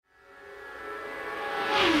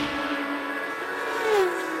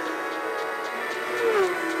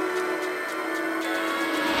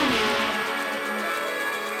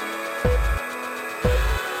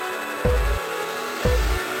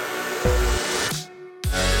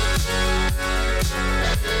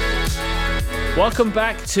Welcome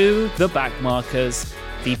back to The Backmarkers,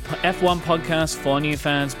 the F1 podcast for new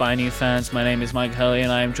fans by new fans. My name is Mike Hurley,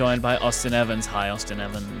 and I am joined by Austin Evans. Hi, Austin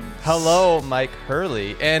Evans. Hello, Mike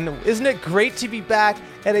Hurley. And isn't it great to be back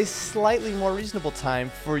at a slightly more reasonable time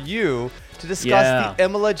for you to discuss the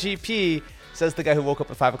Imola GP, says the guy who woke up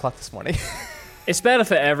at 5 o'clock this morning. It's better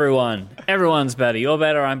for everyone. Everyone's better. You're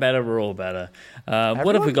better, I'm better, we're all better.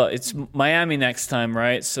 What have we got? It's Miami next time,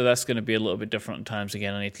 right? So that's going to be a little bit different in times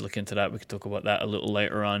again. I need to look into that. We can talk about that a little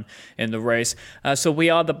later on in the race. So we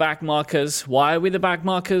are the backmarkers. Why are we the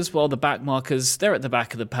backmarkers? Well, the backmarkers, they're at the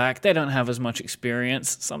back of the pack. They don't have as much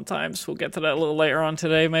experience sometimes. We'll get to that a little later on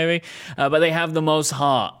today, maybe. But they have the most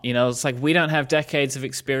heart. You know, it's like we don't have decades of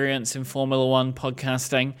experience in Formula One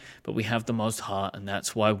podcasting, but we have the most heart, and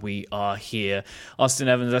that's why we are here. Austin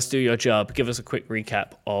Evans, let's do your job. Give us a quick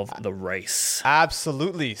recap of the race.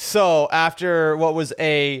 Absolutely. So after what was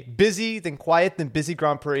a busy, then quiet, then busy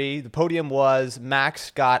Grand Prix, the podium was Max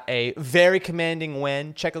got a very commanding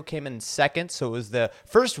win. Checo came in second, so it was the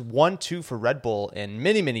first 1-2 for Red Bull in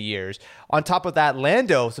many, many years. On top of that,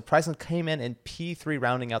 Lando surprisingly came in P3,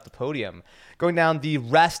 rounding out the podium. Going down the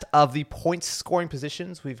rest of the points scoring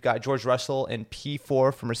positions, we've got George Russell in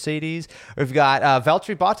P4 for Mercedes. We've got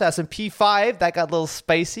Valtteri Bottas in P5. That got a little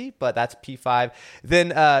spicy, but that's P5.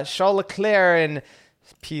 Then Charles Leclerc in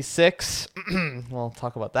P6. We'll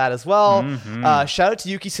talk about that as well. Shout out to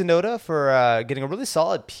Yuki Tsunoda for getting a really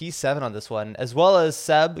solid P7 on this one, as well as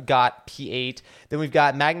Seb got P8. Then we've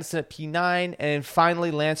got Magnussen at P9, and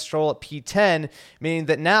finally Lance Stroll at P10, meaning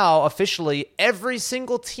that now officially every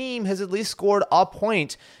single team has at least scored a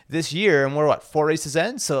point this year, and we're 4 races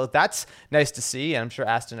in, so that's nice to see, and I'm sure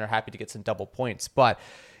Aston are happy to get some double points. But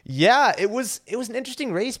yeah, it was an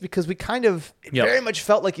interesting race because we kind of very much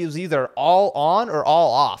felt like it was either all on or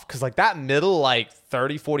all off. Because like that middle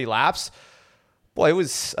 30, 40 laps, boy, it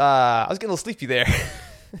was I was getting a little sleepy there.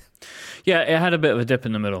 Yeah, it had a bit of a dip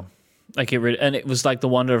in the middle. And it was like the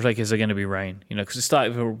wonder of is there going to be rain? You know, because it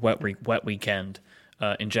started with a wet weekend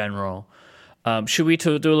in general. Should we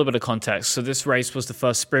do a little bit of context? So this race was the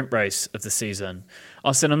first sprint race of the season.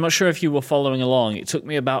 Austin, I'm not sure if you were following along. It took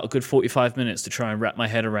me about a good 45 minutes to try and wrap my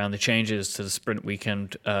head around the changes to the sprint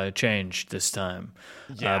weekend change this time.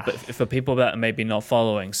 Yeah. But for people that are maybe not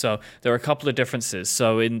following, so there are a couple of differences.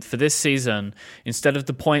 So for this season, instead of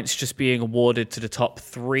the points just being awarded to the top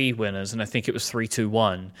 3 winners, and I think it was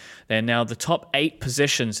 3-2-1, they're now the top 8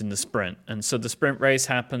 positions in the sprint. And so the sprint race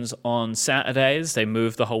happens on Saturdays. They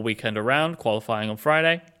move the whole weekend around, qualifying on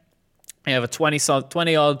Friday. You have a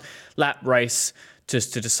 20-odd lap race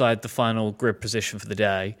just to decide the final grid position for the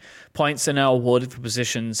day. Points are now awarded for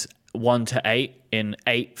positions 1 to 8, in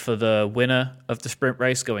 8 for the winner of the sprint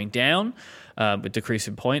race going down with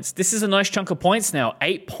decreasing points. This is a nice chunk of points now,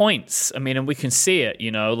 8 points. I mean, and we can see it,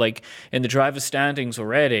 in the driver's standings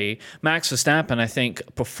already. Max Verstappen, I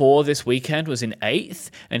think, before this weekend was in 8th,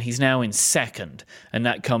 and he's now in 2nd. And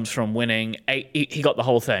that comes from winning 8. He got the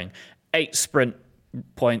whole thing. 8 sprint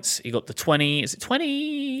points. He got the 20. Is it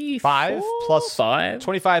 25 plus 5?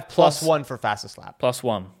 25 plus 1 for fastest lap. Plus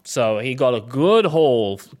 1. So he got a good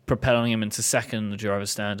haul, propelling him into 2nd in the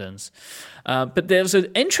driver's standings. But there's an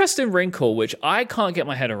interesting wrinkle which I can't get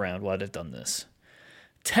my head around why they've done this.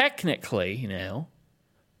 Technically,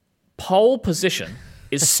 pole position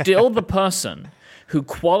is still the person who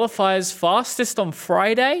qualifies fastest on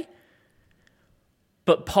Friday,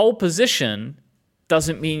 but pole position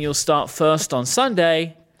doesn't mean you'll start first on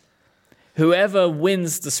Sunday. Whoever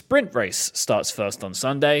wins the sprint race starts first on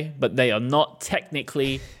Sunday, but they are not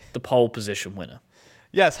technically the pole position winner.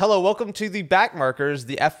 Yes, hello, welcome to the Backmarkers,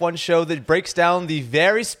 the F1 show that breaks down the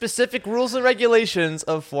very specific rules and regulations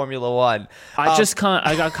of Formula One. I can't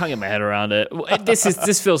get my head around it.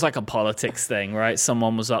 This feels like a politics thing, right?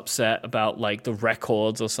 Someone was upset about the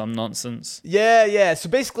records or some nonsense. Yeah. So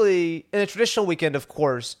basically, in a traditional weekend, of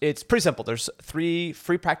course, it's pretty simple. There's 3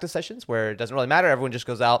 free practice sessions where it doesn't really matter. Everyone just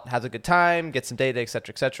goes out, has a good time, gets some data,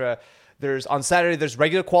 etc., etc. On Saturday, there's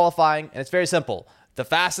regular qualifying, and it's very simple. The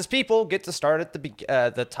fastest people get to start at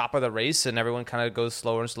the top of the race, and everyone kind of goes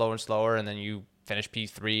slower and slower and slower, and then you finish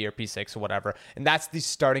P3 or P6 or whatever, and that's the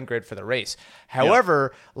starting grid for the race.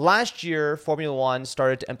 However, last year, Formula One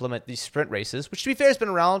started to implement these sprint races, which to be fair has been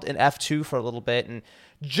around in F2 for a little bit, and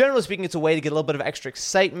generally speaking, it's a way to get a little bit of extra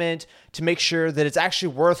excitement to make sure that it's actually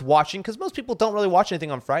worth watching, because most people don't really watch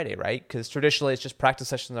anything on Friday, right? Because traditionally, it's just practice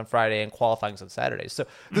sessions on Friday and qualifying on Saturdays. So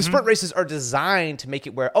the sprint races are designed to make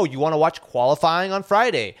it where, you want to watch qualifying on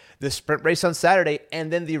Friday, the sprint race on Saturday,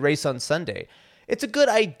 and then the race on Sunday. It's a good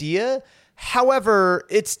idea. However,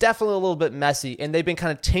 it's definitely a little bit messy, and they've been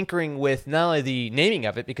kind of tinkering with not only the naming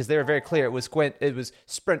of it, because they were very clear it was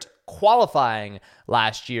sprint qualifying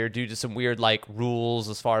last year due to some weird like rules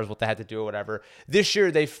as far as what they had to do or whatever. This year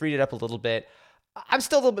they freed it up a little bit. I'm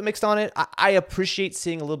still a little bit mixed on it. I appreciate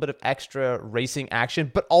seeing a little bit of extra racing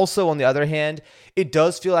action, but also on the other hand, it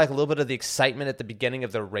does feel like a little bit of the excitement at the beginning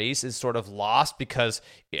of the race is sort of lost because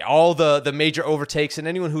all the major overtakes and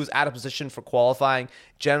anyone who's out of position for qualifying,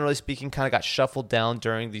 generally speaking, kind of got shuffled down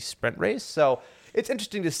during the sprint race. So it's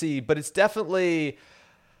interesting to see, but it's definitely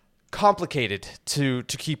complicated to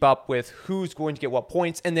keep up with who's going to get what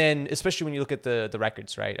points. And then especially when you look at the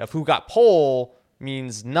records, right, of who got pole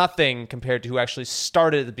means nothing compared to who actually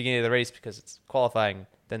started at the beginning of the race because it's qualifying,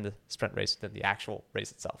 then the sprint race, then the actual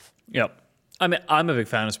race itself. Yep. I mean, I'm a big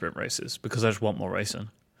fan of sprint races because I just want more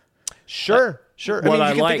racing. Sure. What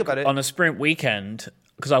I like on a sprint weekend,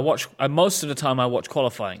 because most of the time I watch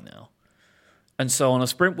qualifying now. And so on a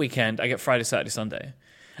sprint weekend, I get Friday, Saturday, Sunday.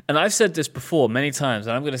 And I've said this before many times,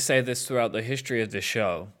 and I'm going to say this throughout the history of this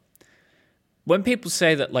show. When people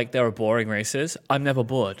say that like there are boring races, I'm never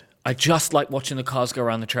bored. I just like watching the cars go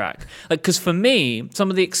around the track. Like, because for me,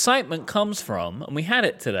 some of the excitement comes from, and we had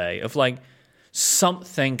it today, of like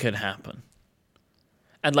something could happen.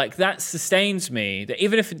 And like that sustains me, that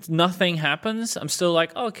even if nothing happens, I'm still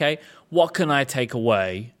like, oh, okay, what can I take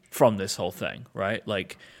away from this whole thing, right?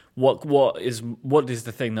 Like, what is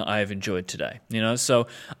the thing that I have enjoyed today? You know, so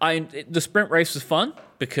the sprint race was fun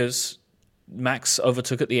because Max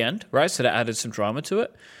overtook at the end, right? So that added some drama to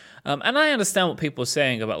it. And I understand what people are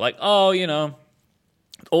saying about like, oh, you know,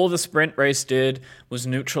 all the sprint race did was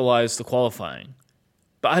neutralize the qualifying.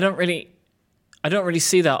 But I don't really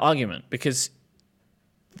see that argument because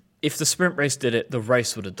if the sprint race did it, the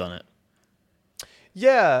race would have done it.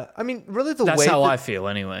 Yeah, I mean, really that's how I feel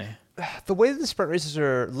anyway. The way that the sprint races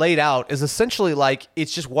are laid out is essentially like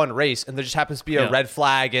it's just one race and there just happens to be a red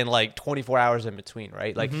flag in like 24 hours in between,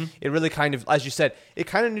 right? Like it really kind of, as you said, it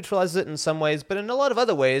kind of neutralizes it in some ways, but in a lot of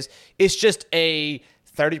other ways, it's just a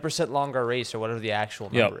 30% longer race or whatever the actual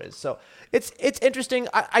number is. So it's interesting.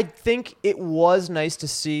 I think it was nice to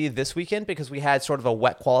see this weekend because we had sort of a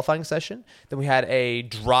wet qualifying session. Then we had a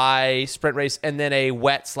dry sprint race and then a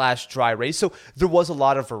wet/dry race. So there was a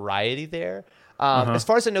lot of variety there. As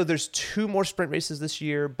far as I know, there's 2 more sprint races this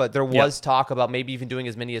year, but there was talk about maybe even doing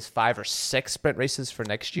as many as 5 or 6 sprint races for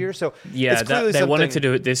next year. So yeah, they wanted to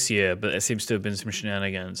do it this year, but it seems to have been some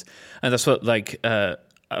shenanigans. And that's what, like, I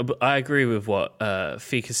agree with what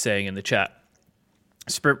Feek is saying in the chat.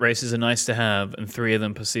 Sprint races are nice to have, and 3 of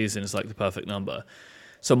them per season is like the perfect number.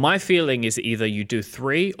 So my feeling is either you do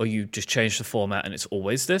 3 or you just change the format and it's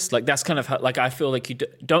always this. Like, that's kind of how, like, I feel like you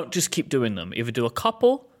don't just keep doing them. Either do a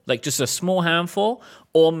couple, like just a small handful,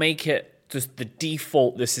 or make it just the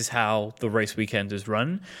default, this is how the race weekend is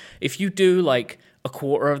run. If you do like a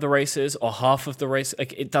quarter of the races or half of the race,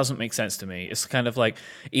 like it doesn't make sense to me. It's kind of like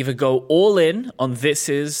either go all in on this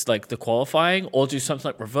is like the qualifying or do something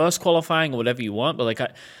like reverse qualifying or whatever you want. But like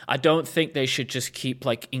I don't think they should just keep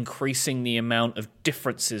like increasing the amount of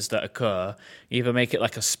differences that occur. Either make it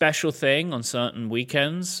like a special thing on certain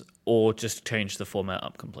weekends or just change the format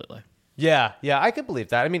up completely. Yeah, I can believe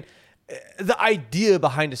that. I mean, the idea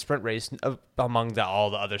behind a sprint race, among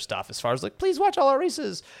all the other stuff, as far as like, please watch all our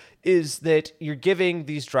races, is that you're giving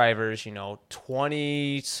these drivers,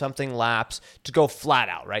 20-something laps to go flat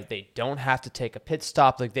out, right? They don't have to take a pit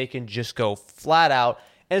stop. Like, they can just go flat out.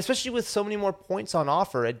 And especially with so many more points on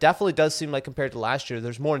offer, it definitely does seem like compared to last year,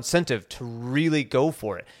 there's more incentive to really go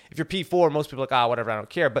for it. If you're P4, most people are like, whatever, I don't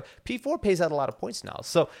care. But P4 pays out a lot of points now.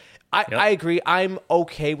 So I agree. I'm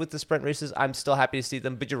okay with the sprint races. I'm still happy to see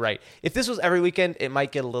them. But you're right. If this was every weekend, it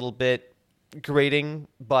might get a little bit grating.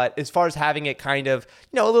 But as far as having it kind of,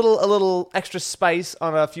 a little extra spice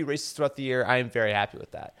on a few races throughout the year, I am very happy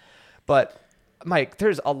with that. But Mike,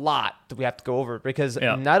 there's a lot that we have to go over because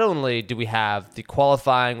not only do we have the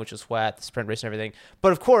qualifying, which is wet, the sprint race and everything,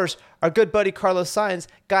 but of course, our good buddy Carlos Sainz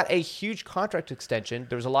got a huge contract extension.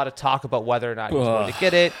 There was a lot of talk about whether or not he was going to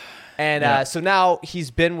get it. And so now he's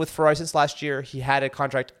been with Ferrari since last year. He had a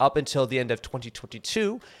contract up until the end of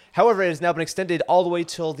 2022. However, it has now been extended all the way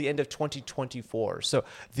till the end of 2024. So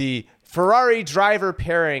the Ferrari driver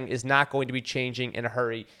pairing is not going to be changing in a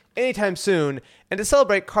hurry anytime soon. And to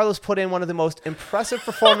celebrate, Carlos put in one of the most impressive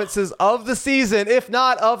performances of the season, if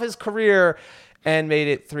not of his career, and made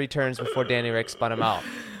it 3 turns before Danny Rick spun him out.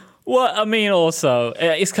 Well, I mean, also,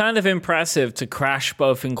 it's kind of impressive to crash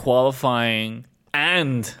both in qualifying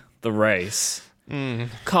and the race.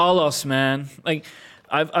 Carlos, man, like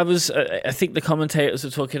I think the commentators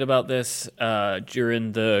were talking about this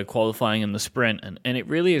during the qualifying and the sprint, and it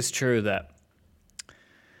really is true that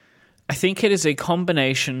I think it is a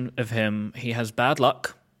combination of him. He has bad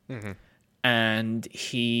luck, Mm-hmm. and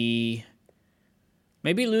he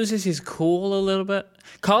maybe loses his cool a little bit.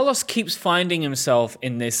 Carlos keeps finding himself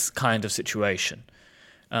in this kind of situation.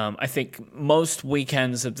 I think most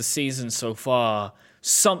weekends of the season so far,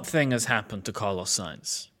 something has happened to Carlos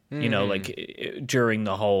Sainz. You know, like during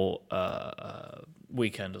the whole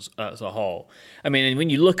weekend as a whole. I mean, and when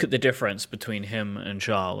you look at the difference between him and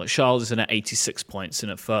Charles, like Charles is in at 86 points in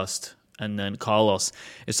at first, and then Carlos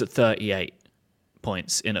is at 38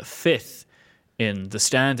 points in at fifth in the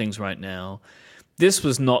standings right now. This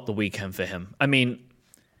was not the weekend for him. I mean,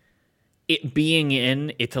 it being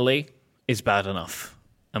in Italy is bad enough,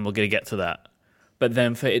 and we're going to get to that. But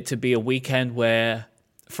then for it to be a weekend where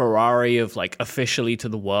Ferrari have like officially to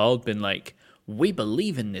the world been like, we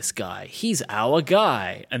believe in this guy, he's our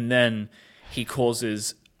guy, and then he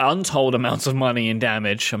causes untold amounts of money in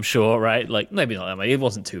damage, I'm sure, right? Like maybe not that much, it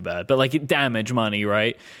wasn't too bad, but like damage money,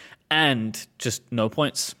 right? And just no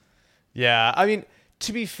points. Yeah, I mean,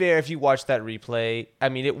 to be fair, if you watch that replay, I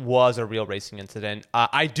mean, it was a real racing incident.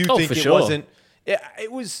 I do think it wasn't.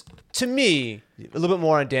 It was, to me, a little bit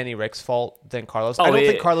more on Danny Rick's fault than Carlos. I don't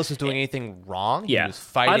think Carlos was doing anything wrong. Yeah. He was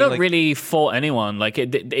fighting. I don't really fault anyone. Like,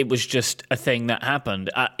 it was just a thing that happened.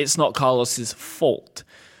 It's not Carlos's fault.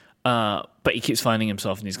 But he keeps finding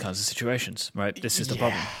himself in these kinds of situations, right? This is the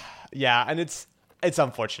problem. Yeah, and it's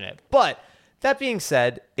unfortunate. But that being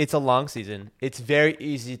said, it's a long season. It's very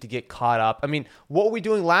easy to get caught up. I mean, what were we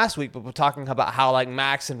doing last week? But we're talking about how like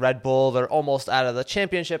Max and Red Bull, they're almost out of the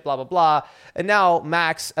championship, blah, blah, blah. And now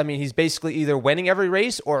Max, I mean, he's basically either winning every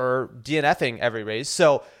race or DNFing every race.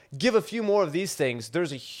 So give a few more of these things.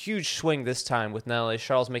 There's a huge swing this time with not only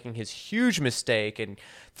Charles making his huge mistake and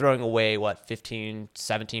throwing away, 15,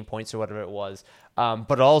 17 points or whatever it was,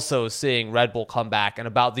 but also seeing Red Bull come back and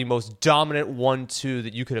about the most dominant 1-2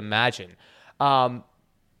 that you could imagine.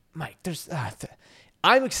 Mike,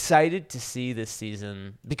 I'm excited to see this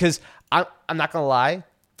season because I'm not going to lie,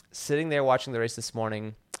 sitting there watching the race this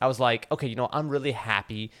morning, I was like, okay, I'm really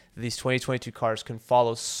happy that these 2022 cars can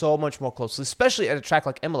follow so much more closely, especially at a track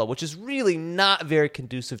like Imola, which is really not very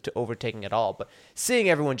conducive to overtaking at all. But seeing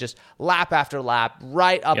everyone just lap after lap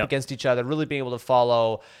right up against each other, really being able to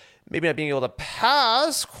follow, maybe not being able to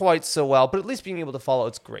pass quite so well, but at least being able to follow,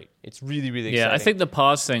 it's great. It's really, really exciting. Yeah, I think the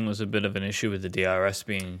pass thing was a bit of an issue with the DRS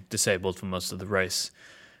being disabled for most of the race,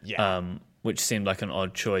 which seemed like an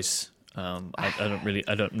odd choice.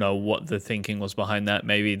 I don't know what the thinking was behind that.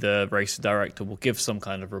 Maybe the race director will give some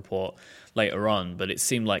kind of report later on, but it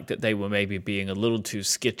seemed like that they were maybe being a little too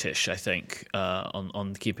skittish, I think,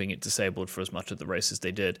 on keeping it disabled for as much of the race as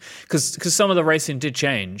they did. Because some of the racing did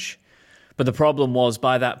change, but the problem was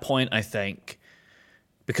by that point, I think,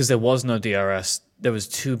 because there was no DRS, there was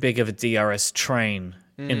too big of a DRS train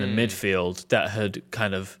in the midfield that had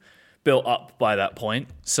kind of built up by that point.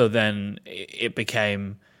 So then it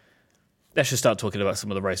became... Let's just start talking about some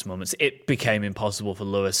of the race moments. It became impossible for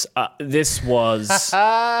Lewis. This was just.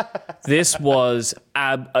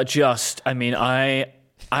 I mean, I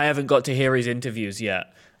haven't got to hear his interviews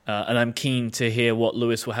yet, and I'm keen to hear what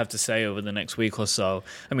Lewis will have to say over the next week or so.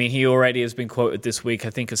 I mean, he already has been quoted this week, I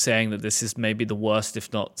think, as saying that this is maybe the worst,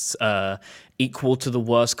 if not equal to the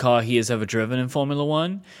worst car he has ever driven in Formula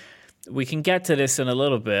One. We can get to this in a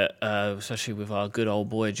little bit, especially with our good old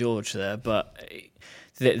boy George there, but.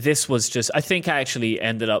 This was just, I think, actually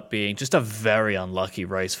ended up being just a very unlucky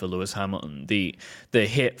race for Lewis Hamilton. The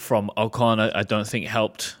hit from Ocon, I don't think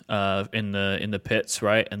helped in the pits,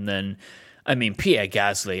 right? And then, I mean, Pierre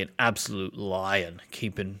Gasly, an absolute lion,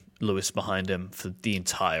 keeping Lewis behind him for the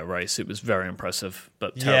entire race. It was very impressive,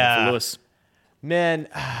 but terrible for Lewis. Man,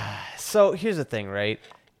 so here's the thing, right?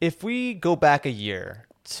 If we go back a year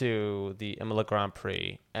to the Imola Grand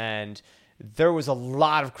Prix and there was a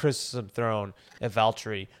lot of criticism thrown at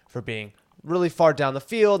Valtteri for being really far down the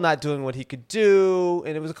field, not doing what he could do.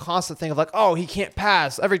 And it was a constant thing of like, oh, he can't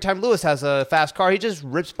pass. Every time Lewis has a fast car, he just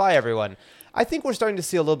rips by everyone. I think we're starting to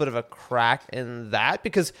see a little bit of a crack in that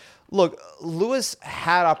because, look, Lewis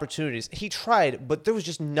had opportunities. He tried, but there was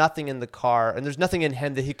just nothing in the car, and there's nothing in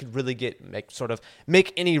him that he could really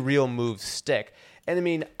make any real moves stick. And, I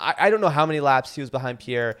mean, I don't know how many laps he was behind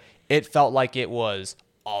Pierre. It felt like it was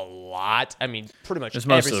a lot. I mean, pretty much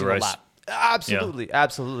every single lap. Absolutely,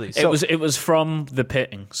 absolutely. So, it was from the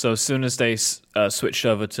pitting. So as soon as they switched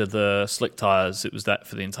over to the slick tires, it was that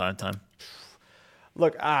for the entire time.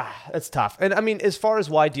 Look, that's tough. And I mean, as far as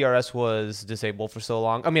why DRS was disabled for so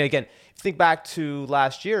long, I mean, again, think back to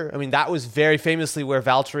last year. I mean, that was very famously where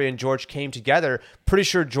Valtteri and George came together. Pretty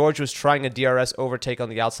sure George was trying a DRS overtake on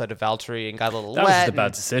the outside of Valtteri and got a little wet. That was just a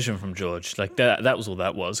bad decision from George. Like that was all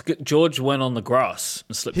that was. George went on the grass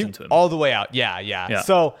and slipped into him. All the way out. Yeah.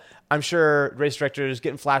 So I'm sure race directors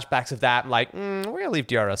getting flashbacks of that and like, we're going to leave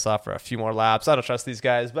DRS off for a few more laps. I don't trust these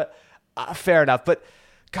guys, but fair enough. But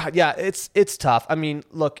God, yeah, it's tough. I mean,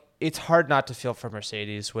 look, it's hard not to feel for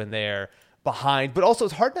Mercedes when they're behind, but also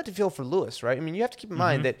it's hard not to feel for Lewis, right? I mean, you have to keep in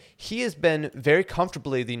mind that he has been very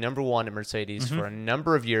comfortably the number one at Mercedes for a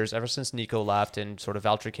number of years, ever since Nico left and sort of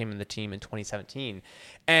Valtteri came in the team in 2017.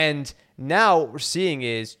 And now what we're seeing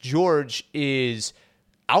is George is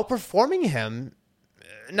outperforming him,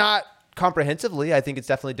 not comprehensively. I think it's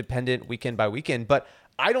definitely dependent weekend by weekend, but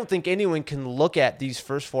I don't think anyone can look at these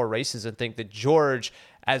first four races and think that George,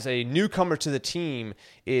 as a newcomer to the team,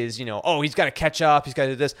 is, he's got to catch up, he's got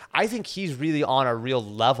to do this. I think he's really on a real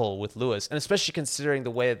level with Lewis, and especially considering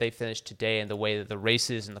the way that they finished today and the way that the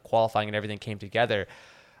races and the qualifying and everything came together.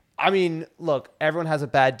 I mean, look, everyone has a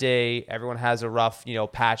bad day. Everyone has a rough,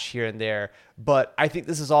 patch here and there. But I think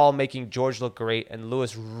this is all making George look great and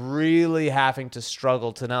Lewis really having to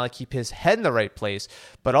struggle to not only keep his head in the right place,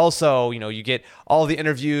 but also, you get all the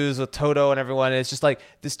interviews with Toto and everyone. And it's just like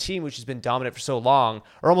this team, which has been dominant for so long,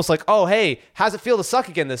 are almost like, oh, hey, how's it feel to suck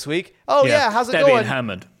again this week? Oh, yeah, how's it they're going? Being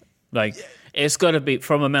hammered. It's got to be,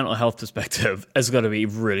 from a mental health perspective, it's got to be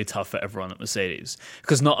really tough for everyone at Mercedes.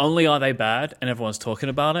 Because not only are they bad and everyone's talking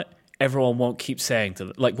about it, everyone won't keep saying to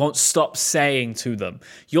them, won't stop saying to them,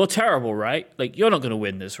 you're terrible, right? You're not going to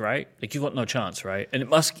win this, right? You've got no chance, right? And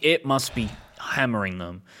it must be hammering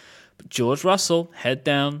them. But George Russell, head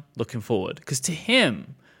down, looking forward. Because to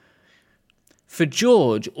him, for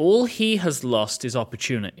George, all he has lost is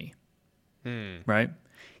opportunity, right?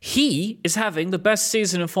 He is having the best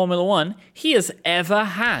season in Formula One he has ever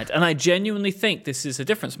had. And I genuinely think this is a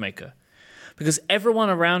difference maker. Because everyone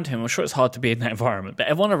around him, I'm sure it's hard to be in that environment, but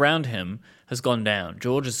everyone around him has gone down.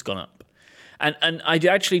 George has gone up. And I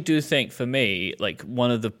actually do think, for me, one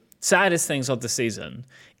of the saddest things of the season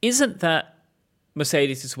isn't that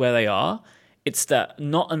Mercedes is where they are. It's that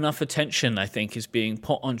not enough attention, I think, is being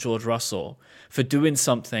put on George Russell for doing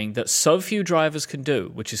something that so few drivers can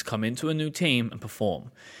do, which is come into a new team and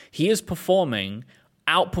perform. He is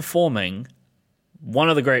outperforming one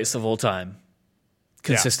of the greatest of all time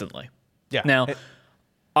consistently. Yeah. Now,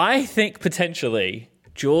 I think potentially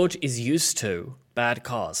George is used to bad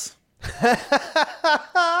cars.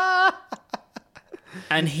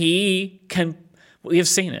 And we have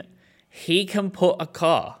seen it. He can put a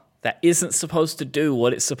car that isn't supposed to do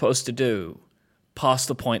what it's supposed to do past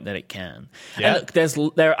the point that it can. Yeah. And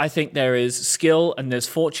look, I think there is skill and there's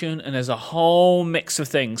fortune and there's a whole mix of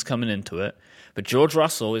things coming into it. But George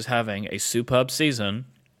Russell is having a superb season.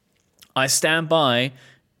 I stand by.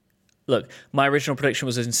 Look, my original prediction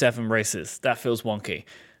was in 7 races. That feels wonky.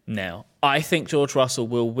 Now, I think George Russell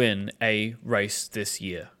will win a race this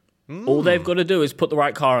year. All they've got to do is put the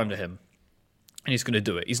right car under him. And he's going to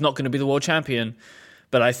do it. He's not going to be the world champion,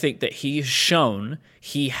 but I think that he has shown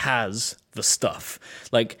he has the stuff.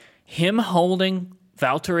 Him holding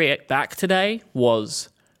Valtteri back today was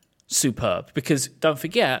superb. Because don't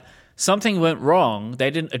forget, something went wrong. They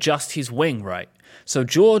didn't adjust his wing right. So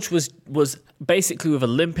George was basically with a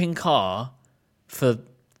limping car for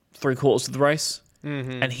 3/4 of the race.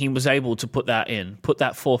 And he was able to put that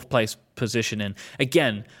 4th place position in.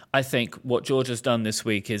 Again, I think what George has done this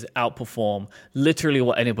week is outperform literally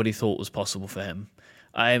what anybody thought was possible for him.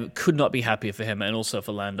 I could not be happier for him, and also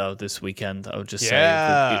for Lando this weekend. I would just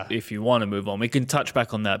say, if you want to move on, we can touch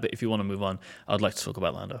back on that, but if you want to move on, I'd like to talk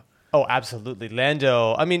about Lando. Oh, absolutely.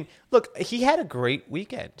 Lando, I mean, look, he had a great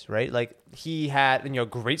weekend, right? He had, a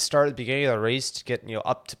great start at the beginning of the race to get,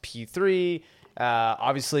 up to P3.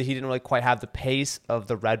 Obviously, he didn't really quite have the pace of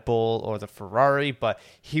the Red Bull or the Ferrari, but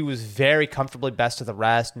he was very comfortably best of the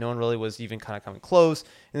rest. No one really was even kind of coming close.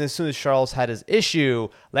 And as soon as Charles had his issue,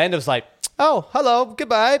 Lando's like, oh, hello,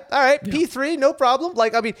 goodbye. All right, yeah. P3, no problem.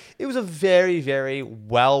 It was a very, very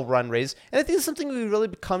well-run race. And I think it's something we really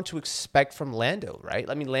come to expect from Lando, right?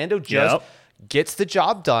 Lando just gets the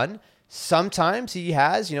job done. Sometimes he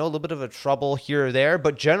has, a little bit of a trouble here or there.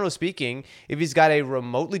 But generally speaking, if he's got a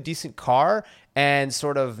remotely decent car and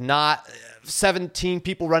sort of not 17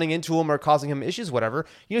 people running into him or causing him issues, whatever,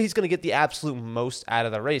 he's going to get the absolute most out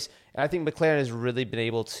of the race. And I think McLaren has really been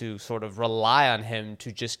able to sort of rely on him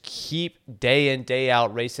to just keep day in, day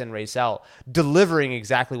out, race in, race out, delivering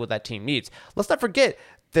exactly what that team needs. Let's not forget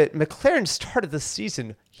that McLaren started the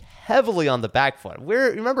season heavily on the back foot.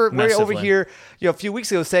 Remember we're over Massively. here, a few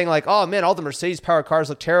weeks ago saying like, oh man, all the Mercedes powered cars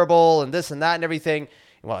look terrible and this and that and everything.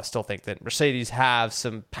 Well, I still think that Mercedes have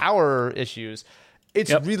some power issues.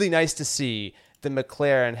 It's really nice to see that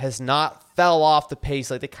McLaren has not fell off the pace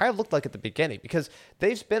like they kind of looked like at the beginning, because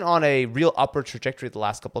they've been on a real upward trajectory the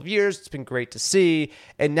last couple of years. It's been great to see.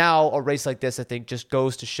 And now a race like this, I think, just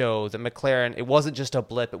goes to show that McLaren, it wasn't just a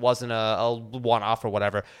blip. It wasn't a one-off or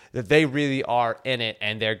whatever, that they really are in it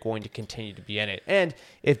and they're going to continue to be in it. And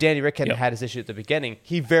if Danny Rick hadn't had his issue at the beginning,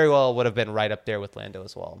 he very well would have been right up there with Lando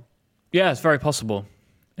as well. Yeah, it's very possible.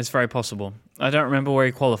 It's very possible. I don't remember where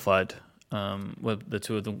he qualified. What the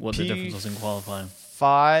two of them, what the difference was in qualifying.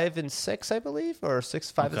 5 and 6, I believe, or 6,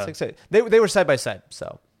 5 and 6. They were side by side.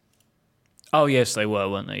 So. Oh yes, they were,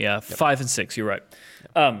 weren't they? Yeah, 5 and 6. You're right.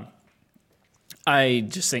 I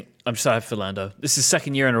just think I'm sorry for Lando. This is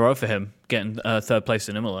second year in a row for him getting third place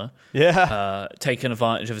in Imola. Yeah, taking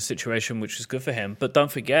advantage of a situation which is good for him. But don't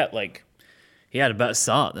forget, like, he had a better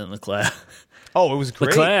start than Leclerc. Oh, it was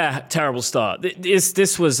great. Leclerc, terrible start.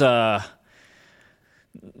 This was.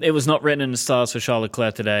 It was not written in the stars for Charles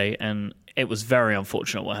Leclerc today, and it was very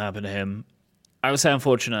unfortunate what happened to him. I would say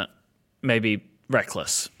unfortunate, maybe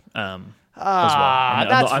reckless as well.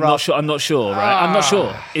 I'm not sure. I'm not sure, right? I'm not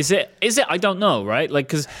sure. Is it? I don't know, right? Like,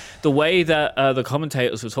 because the way that the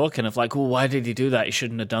commentators were talking of like, well, why did he do that? He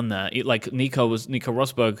shouldn't have done that. Like Nico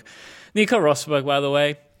Rosberg. Nico Rosberg, by the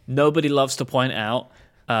way, nobody loves to point out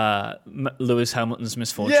Lewis Hamilton's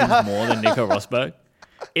misfortunes more than Nico Rosberg.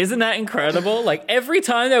 Isn't that incredible? Like, every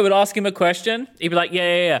time they would ask him a question, he'd be like,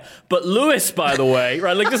 yeah. But Lewis, by the way,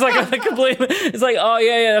 right? Like, just like a complete, it's like, oh,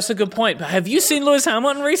 yeah, that's a good point. But have you seen Lewis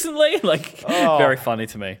Hamilton recently? Like, very funny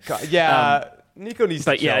to me. God, yeah, Nico needs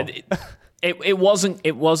to chill. It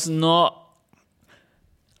was not,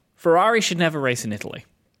 Ferrari should never race in Italy.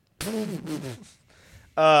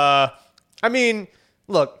 I mean,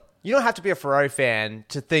 look, you don't have to be a Ferrari fan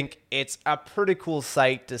to think it's a pretty cool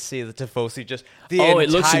sight to see the Tifosi just it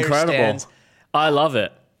looks incredible. Stands. I love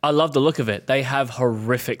it. I love the look of it. They have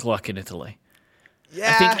horrific luck in Italy.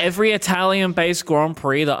 Yeah. I think every Italian-based Grand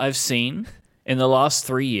Prix that I've seen in the last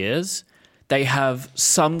 3 years, they have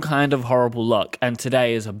some kind of horrible luck, and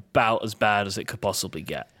today is about as bad as it could possibly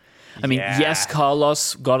get. I mean, yes,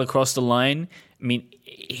 Carlos got across the line. I mean,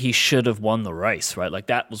 he should have won the race, right? Like,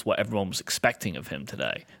 that was what everyone was expecting of him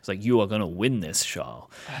today. It's like, you are going to win this, Charles.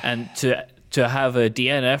 And to have a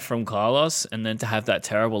DNF from Carlos and then to have that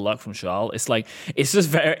terrible luck from Charles, it's like, it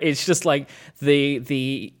is just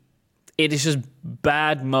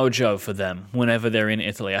bad mojo for them whenever they're in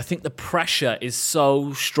Italy. I think the pressure is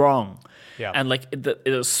so strong. Yeah. And like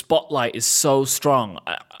the spotlight is so strong.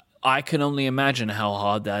 I can only imagine how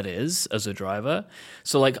hard that is as a driver.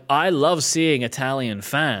 So, like, I love seeing Italian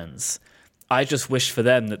fans. I just wish for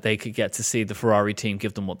them that they could get to see the Ferrari team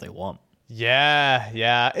give them what they want.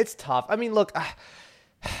 Yeah. It's tough. I mean, look,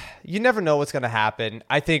 you never know what's going to happen.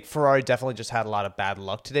 I think Ferrari definitely just had a lot of bad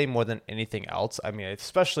luck today more than anything else. I mean,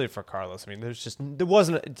 especially for Carlos. I mean,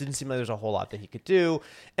 it didn't seem like there's a whole lot that he could do.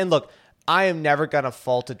 And look, I am never going to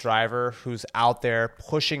fault a driver who's out there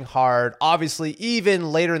pushing hard. Obviously,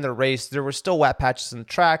 even later in the race, there were still wet patches in the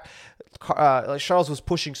track. Charles was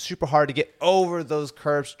pushing super hard to get over those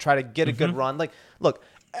curves to try to get a good run. Like, look,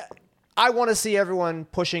 I want to see everyone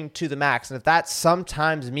pushing to the max. And if that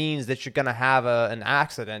sometimes means that you're going to have an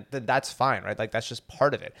accident, then that's fine, right? Like, that's just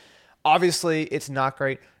part of it. Obviously, it's not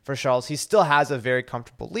great for Charles. He still has a very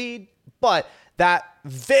comfortable lead, but that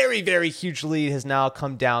very, very huge lead has now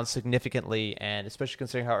come down significantly, and especially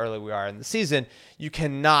considering how early we are in the season, you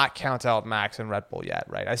cannot count out Max and Red Bull yet,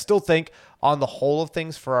 right? I still think on the whole of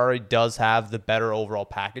things, Ferrari does have the better overall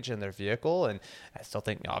package in their vehicle, and I still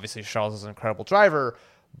think, obviously, Charles is an incredible driver,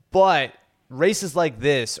 but races like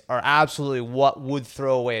this are absolutely what would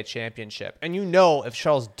throw away a championship. And you know, if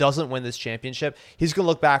Charles doesn't win this championship, he's going to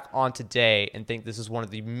look back on today and think this is one of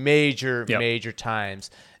the major times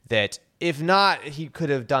that, if not, he could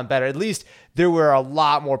have done better. At least there were a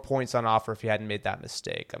lot more points on offer if he hadn't made that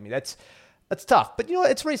mistake. I mean, that's tough. But, you know,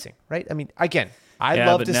 it's racing, right? I mean, again, I'd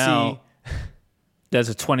love to see... There's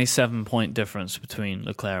a 27-point difference between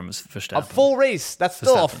Leclerc and Verstappen. A full race. That's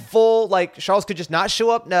still a full... Like, Charles could just not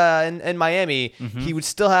show up in Miami. Mm-hmm. He would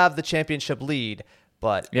still have the championship lead.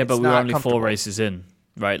 But yeah, but we're only 4 races in,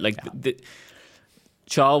 right? Like,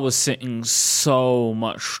 Charles was sitting so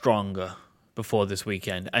much stronger before this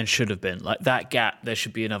weekend and should have been. Like, that gap, there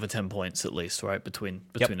should be another 10 points at least, right, between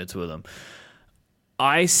the two of them.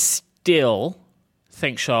 I still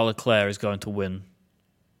think Charles Leclerc is going to win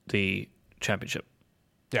the championship.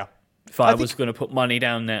 Yeah. If I was going to put money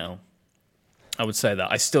down now, I would say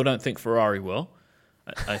that. I still don't think Ferrari will.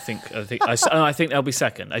 I think they'll be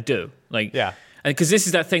second. I do. Like, Yeah. and because this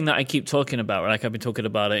is that thing that I keep talking about. Like, I've been talking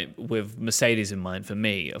about it with Mercedes in mind for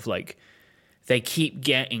me. Of like, they keep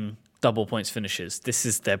getting double points finishes. This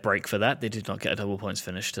is their break for that. They did not get a double points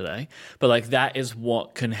finish today, but like that is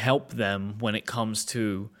what can help them when it comes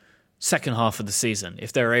to second half of the season.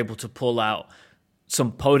 If they're able to pull out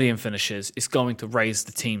some podium finishes, it's going to raise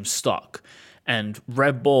the team's stock. And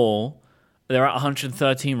Red Bull, they're at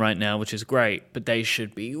 113 right now, which is great, but they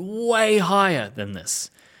should be way higher than this,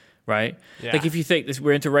 right? Yeah. Like if you think this,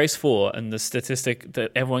 we're into race 4, and the statistic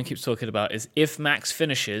that everyone keeps talking about is if Max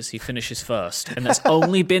finishes, he finishes first, and that's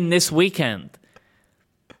only been this weekend,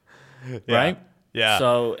 right? Yeah.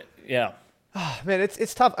 So yeah, Man,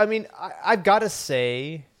 it's tough. I mean, I've got to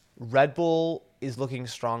say, Red Bull is looking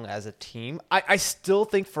strong as a team. I still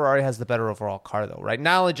think Ferrari has the better overall car, though, right?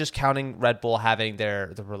 Not only just counting Red Bull having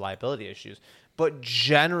the reliability issues, but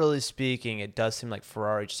generally speaking, it does seem like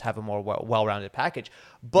Ferrari just have a more well-rounded package.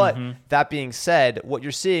 But that being said, what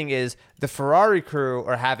you're seeing is the Ferrari crew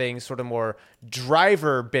are having sort of more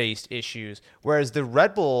driver-based issues, whereas the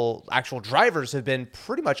Red Bull actual drivers have been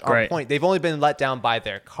pretty much on point. They've only been let down by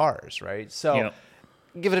their cars, right? So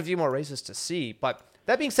give it a few more races to see. But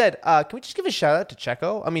that being said, can we just give a shout out to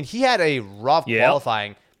Checo? I mean, he had a rough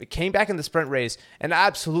qualifying, but came back in the sprint race and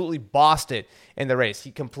absolutely bossed it in the race. He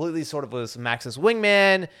completely sort of was Max's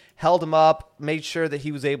wingman, held him up, made sure that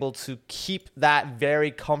he was able to keep that very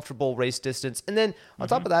comfortable race distance. And then on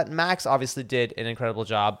top of that, Max obviously did an incredible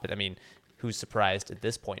job. But I mean, who's surprised at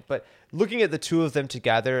this point? But looking at the two of them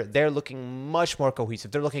together, they're looking much more cohesive.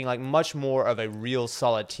 They're looking like much more of a real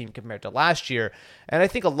solid team compared to last year. And I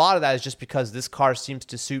think a lot of that is just because this car seems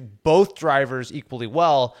to suit both drivers equally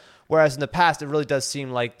well. Whereas in the past, it really does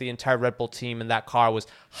seem like the entire Red Bull team and that car was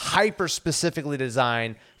hyper specifically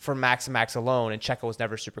designed for Max and Max alone, and Checo was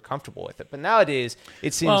never super comfortable with it. But nowadays,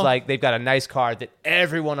 it seems like they've got a nice car that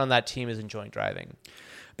everyone on that team is enjoying driving.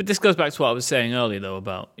 But this goes back to what I was saying earlier, though,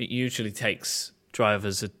 about it usually takes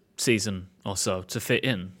drivers a season or so to fit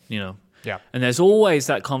in, you know. Yeah. And there's always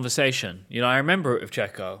that conversation. You know, I remember it with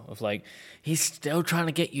Checo of like, he's still trying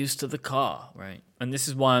to get used to the car, right? And this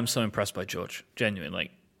is why I'm so impressed by George, genuinely.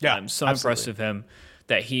 Like, yeah, I'm so impressed with him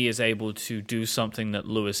that he is able to do something that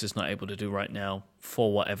Lewis is not able to do right now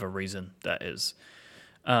for whatever reason that is.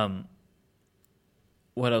 What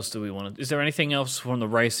else do we want to... Is there anything else from the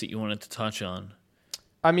race that you wanted to touch on?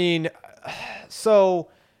 I mean, so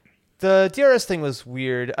the DRS thing was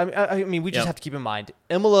weird. I mean, we just have to keep in mind,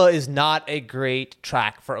 Imola is not a great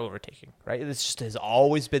track for overtaking, right? This just has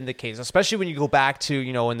always been the case, especially when you go back to,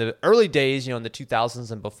 you know, in the early days, you know, in the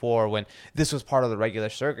 2000s and before, when this was part of the regular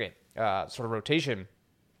circuit sort of rotation.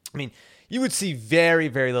 I mean, you would see very,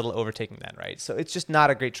 very little overtaking then, right? So it's just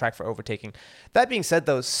not a great track for overtaking. That being said,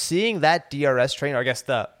 though, seeing that DRS train, or I guess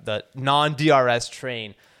the non-DRS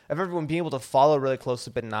train, of everyone being able to follow really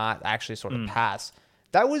closely but not actually sort of pass,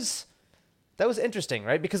 that was interesting,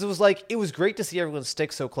 right? Because it was great to see everyone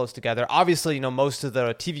stick so close together. Obviously, you know, most of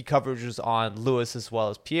the TV coverage was on Lewis as well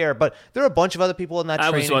as Pierre, but there were a bunch of other people in that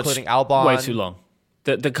train, including Albon. Way too long.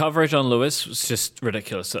 The coverage on Lewis was just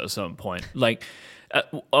ridiculous at a certain point. Like,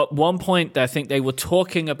 at one point, I think they were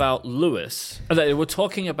talking about Lewis. They were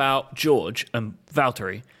talking about George and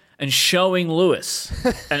Valtteri and showing Lewis.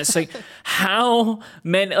 And it's like, how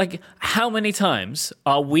many times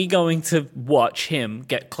are we going to watch him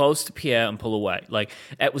get close to Pierre and pull away? Like,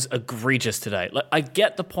 it was egregious today. Like, I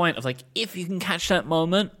get the point of, like, if you can catch that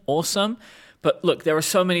moment, awesome. But look, there are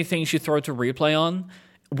so many things you throw to replay on.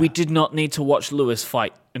 We did not need to watch Lewis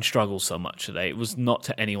fight and struggle so much today. It was not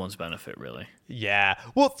to anyone's benefit, really. Yeah.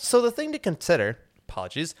 Well, so the thing to consider,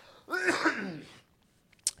 apologies.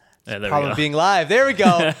 Yeah, there Problem we go. being live. There we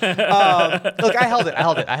go. Look, I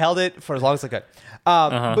held it for as long as I could.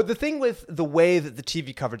 But the thing with the way that the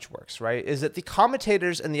TV coverage works, right, is that the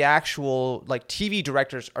commentators and the actual like TV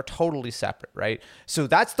directors are totally separate, right? So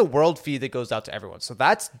that's the world feed that goes out to everyone. So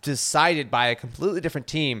that's decided by a completely different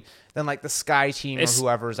team than like the Sky team or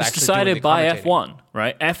whoever is actually doing the decided by commentating. F1,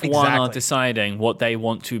 right? F1 are deciding what they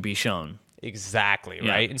want to be shown. Exactly,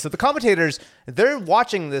 right? And so the commentators, they're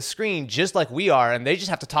watching the screen just like we are, and they just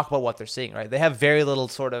have to talk about what they're seeing, right? They have very little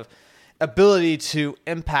sort of ability to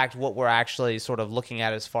impact what we're actually sort of looking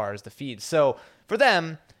at as far as the feed. So for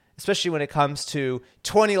them, especially when it comes to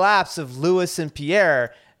 20 laps of Lewis and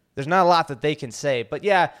Pierre, there's not a lot that they can say. But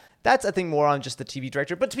yeah, that's, I think, more on just the TV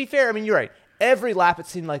director. But to be fair, I mean, you're right. Every lap, it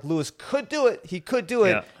seemed like Lewis could do it. He could do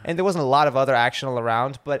it. Yeah. And there wasn't a lot of other action all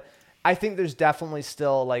around. But I think there's definitely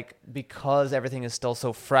still, like, because everything is still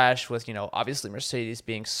so fresh with, you know, obviously Mercedes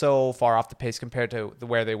being so far off the pace compared to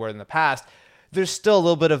where they were in the past, there's still a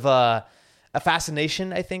little bit of a a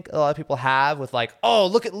fascination I think a lot of people have with like, oh,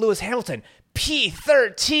 look at Lewis Hamilton,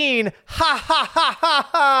 P13, ha ha ha ha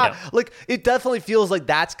ha. Yeah. Like it definitely feels like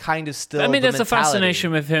that's kind of still. I mean, the there's a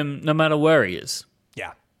fascination with him no matter where he is.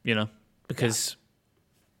 Yeah, Because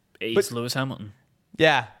he's Lewis Hamilton.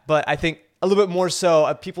 Yeah, but I think a little bit more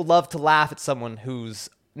so. People love to laugh at someone who's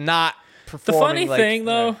not The performing. funny thing,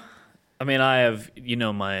 though, I mean, I have,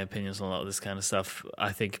 my opinions on a lot of this kind of stuff.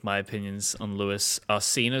 I think my opinions on Lewis are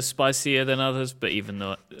seen as spicier than others, but even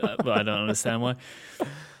though but I don't understand why.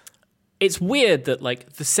 It's weird that,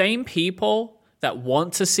 like, the same people that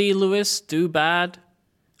want to see Lewis do bad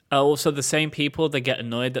are also the same people that get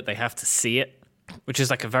annoyed that they have to see it, which is,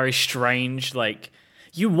 like, a very strange, like,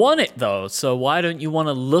 you want it, though, so why don't you want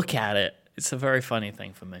to look at it? It's a very funny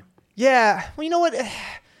thing for me. Yeah, well, you know what?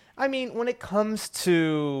 I mean, when it comes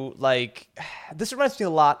to, like, this reminds me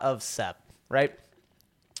a lot of Seb, right?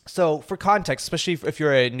 So, for context, especially if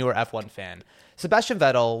you're a newer F1 fan, Sebastian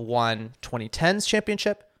Vettel won 2010's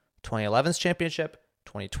championship, 2011's championship,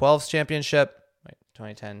 2012's championship, wait,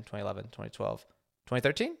 2010, 2011, 2012,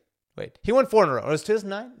 2013? Wait, he won 4 in a row. It was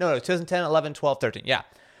 2009? No, 2010, 11, 12, 13. Yeah.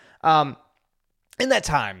 In that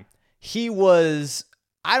time, he was,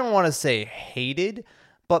 I don't want to say hated,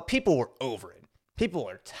 but people were over it. People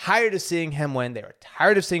were tired of seeing him win. They were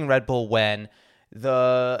tired of seeing Red Bull win.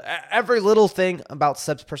 Every little thing about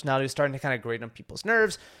Seb's personality was starting to kind of grate on people's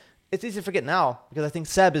nerves. It's easy to forget now because I think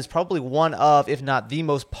Seb is probably one of, if not the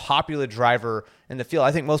most popular driver in the field.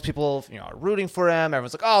 I think most people, are rooting for him.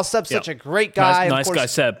 Everyone's like, "Oh, Seb's such a great guy." Nice guy,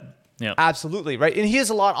 Seb. Yeah, absolutely right. And he has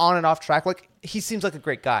a lot on and off track. Like he seems like a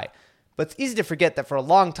great guy, but it's easy to forget that for a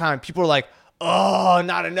long time people were like, "Oh,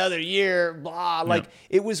 not another year." Blah. Like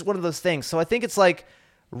it was one of those things. So I think it's like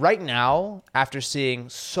right now, after seeing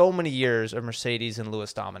so many years of Mercedes and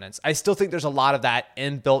Lewis dominance, I still think there's a lot of that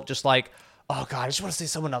inbuilt, just like, oh God, I just want to see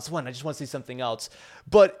someone else win. I just want to see something else.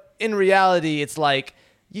 But in reality, it's like,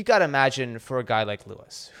 you got to imagine for a guy like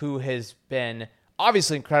Lewis, who has been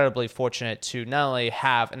obviously incredibly fortunate to not only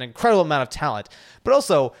have an incredible amount of talent, but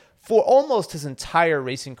also for almost his entire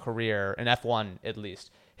racing career in F1, at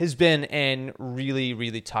least, has been in really,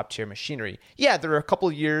 really top-tier machinery. Yeah, there were a couple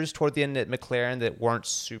of years toward the end at McLaren that weren't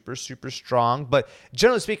super, super strong, but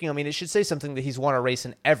generally speaking, I mean, it should say something that he's won a race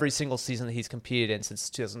in every single season that he's competed in since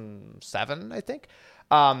 2007, I think.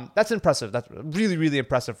 That's impressive. That's a really, really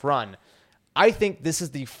impressive run. I think this is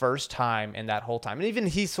the first time in that whole time, and even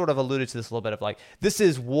he sort of alluded to this a little bit of like, this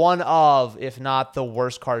is one of, if not the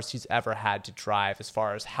worst cars he's ever had to drive as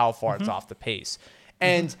far as how far it's off the pace.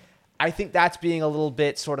 And I think that's being a little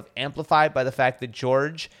bit sort of amplified by the fact that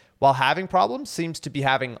George, while having problems, seems to be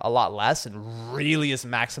having a lot less and really is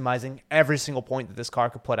maximizing every single point that this car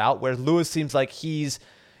could put out, where Lewis seems like he's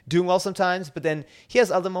doing well sometimes, but then he has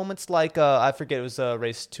other moments like, I forget, it was a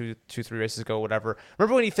race two, 3 races ago, whatever.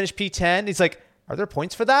 Remember when he finished P10? He's like, are there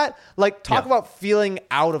points for that? Like, talk about feeling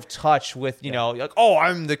out of touch with, you know, like, oh,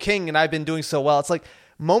 I'm the king and I've been doing so well. It's like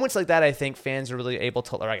moments like that, I think fans are really able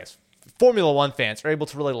to, or I guess Formula One fans are able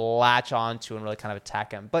to really latch on to and really kind of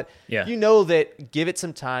attack him. But you know that give it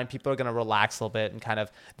some time, people are going to relax a little bit and kind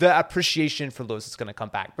of the appreciation for Lewis is going to come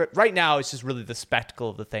back. But right now, it's just really the spectacle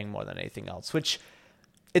of the thing more than anything else, which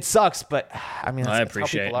it sucks. But I mean, that's how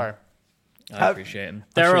people are. I appreciate him.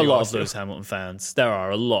 There are a lot of Lewis Hamilton fans. There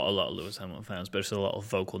are a lot of Lewis Hamilton fans, but there's a lot of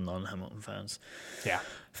vocal non-Hamilton fans. Yeah.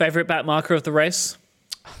 Favorite back marker of the race?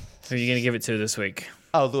 Who are you going to give it to this week?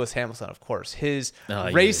 Oh, Lewis Hamilton, of course. His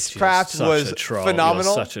racecraft was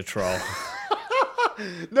phenomenal. You're such a troll.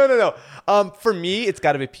 No. For me, it's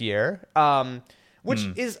got to be Pierre, which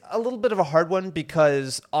is a little bit of a hard one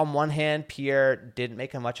because on one hand, Pierre didn't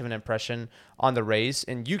make much of an impression on the race,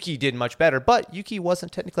 and Yuki did much better, but Yuki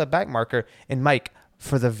wasn't technically a back marker. And Mike,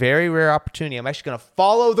 for the very rare opportunity, I'm actually going to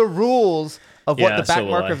follow the rules of what the back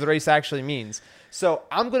marker of the race actually means. So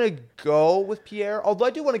I'm going to go with Pierre, although I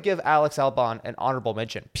do want to give Alex Albon an honorable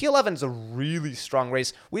mention. P11 is a really strong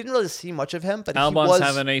race. We didn't really see much of him, but Albon's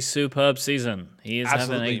having a superb season. He is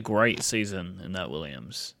having a great season in that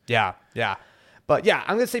Williams. Yeah. But yeah,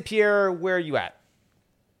 I'm going to say Pierre, where are you at?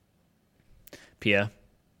 Pierre.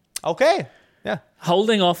 Okay. Yeah.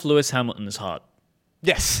 Holding off Lewis Hamilton is hard.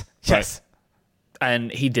 Yes. Right.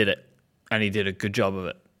 And he did it. And he did a good job of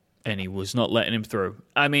it. And he was not letting him through.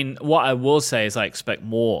 I mean, what I will say is I expect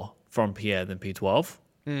more from Pierre than P12,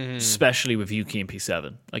 especially with Yuki in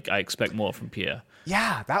P7. Like, I expect more from Pierre.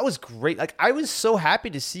 Yeah, that was great. Like, I was so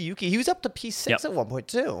happy to see Yuki. He was up to P6 at one point,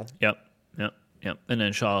 too. Yep. And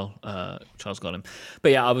then Charles got him.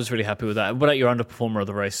 But yeah, I was really happy with that. What about your underperformer of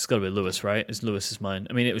the race? It's got to be Lewis, right? It's Lewis's mine.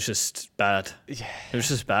 I mean, it was just bad. Yeah. It was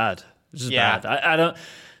just bad. Bad. I don't...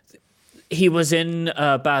 he was in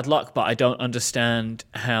bad luck, but I don't understand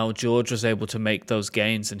how George was able to make those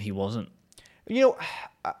gains and he wasn't. You know,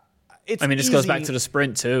 it's. I mean, this goes back to the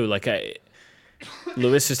sprint too. Like,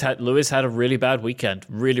 Lewis had a really bad weekend,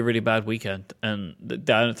 really bad weekend, and I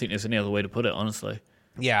don't think there's any other way to put it, honestly.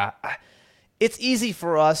 Yeah, it's easy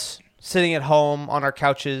for us sitting at home on our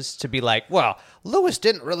couches to be like, well, Lewis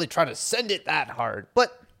didn't really try to send it that hard,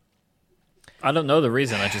 but I don't know the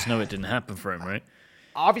reason. I just know it didn't happen for him, right?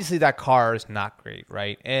 Obviously, that car is not great,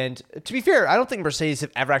 right? And to be fair, I don't think Mercedes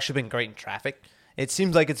have ever actually been great in traffic. It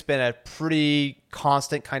seems like it's been a pretty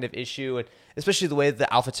constant kind of issue, and especially the way that the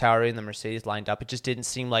AlphaTauri and the Mercedes lined up, it just didn't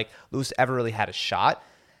seem like Lewis ever really had a shot.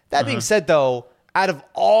 That being said, though, out of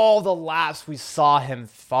all the laps we saw him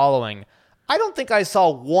following, I don't think I saw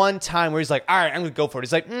one time where he's like, all right, I'm going to go for it.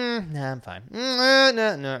 He's like, nah, I'm fine. No,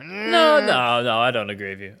 I don't agree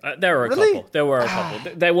with you. There were a couple. There were a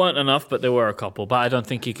couple. They weren't enough, but there were a couple. But I don't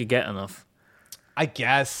think he could get enough. I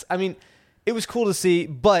guess. I mean, it was cool to see,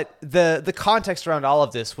 but the context around all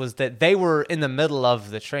of this was that they were in the middle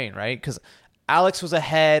of the train, right? Because Alex was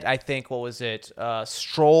ahead, I think, what was it?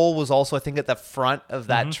 Stroll was also, I think, at the front of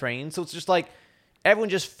that train. So it's just like everyone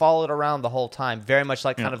just followed around the whole time, very much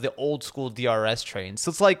like kind of the old school DRS train. So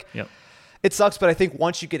it's like, it sucks, but I think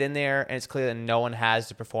once you get in there and it's clear that no one has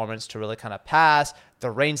the performance to really kind of pass,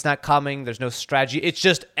 the rain's not coming, there's no strategy. It's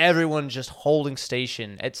just everyone just holding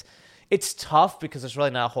station. It's tough because there's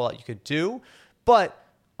really not a whole lot you could do. But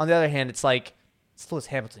on the other hand, it's like, it's Lewis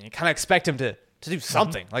Hamilton. You kind of expect him to do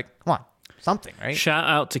something. Like, come on, something, right? Shout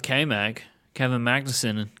out to K-Mag. Kevin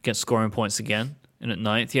Magnussen gets scoring points again. And at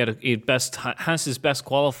ninth, he has his best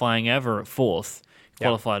qualifying ever at fourth.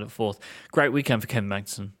 Qualified at fourth. Great weekend for Kevin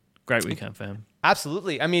Magnussen. Great weekend for him.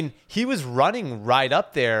 Absolutely. I mean, he was running right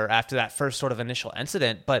up there after that first sort of initial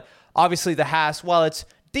incident. But obviously the Haas, while it's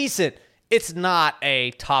decent, it's not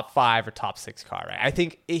a top 5 or top 6 car, right? I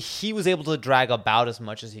think he was able to drag about as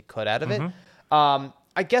much as he could out of it.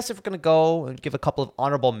 I guess if we're going to go and give a couple of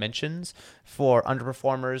honorable mentions for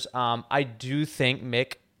underperformers, I do think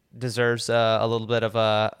Mick deserves a little bit of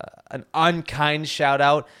an unkind shout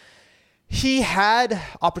out. He had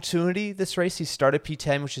opportunity this race. He started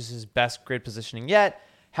P10, which is his best grid positioning yet.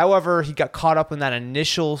 However, he got caught up in that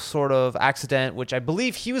initial sort of accident, which I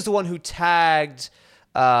believe he was the one who tagged.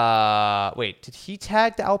 Did he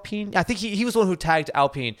tag the Alpine? I think he was the one who tagged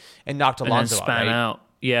Alpine and knocked Alonso and then span out. Right?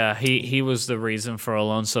 Yeah, he was the reason for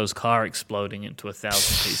Alonso's car exploding into 1,000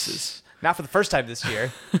 pieces. Not for the first time this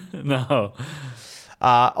year. No.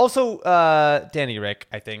 Also, Danny Rick,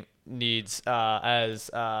 I think, needs, as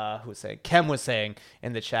Kem was saying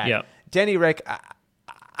in the chat, Danny Rick,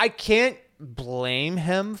 I can't blame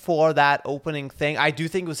him for that opening thing. I do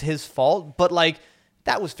think it was his fault, but like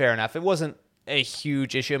that was fair enough. It wasn't a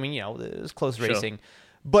huge issue. I mean, it was close racing.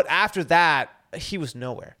 But after that, he was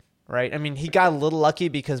nowhere, right? I mean, he got a little lucky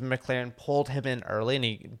because McLaren pulled him in early and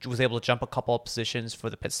he was able to jump a couple of positions for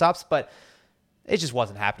the pit stops, but it just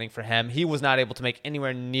wasn't happening for him. He was not able to make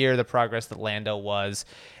anywhere near the progress that Lando was.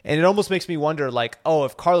 And it almost makes me wonder, like,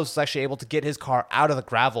 if Carlos was actually able to get his car out of the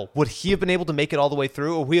gravel, would he have been able to make it all the way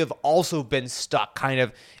through? Or would we have also been stuck kind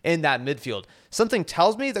of in that midfield? Something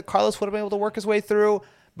tells me that Carlos would have been able to work his way through,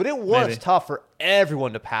 but it was tough for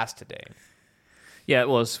everyone to pass today. Yeah, it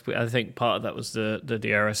was. I think part of that was the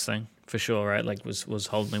DRS thing, for sure, right? Like, was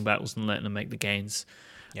holding him back, wasn't letting him make the gains.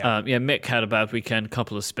 Yeah. Mick had a bad weekend,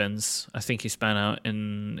 couple of spins. I think he span out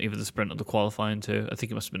in either the sprint or the qualifying too. I think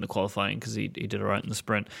it must have been the qualifying because he did all right in the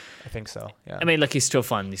sprint. I think so, yeah. I mean, like, he's still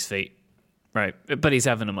finding his feet, right? But he's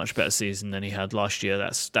having a much better season than he had last year.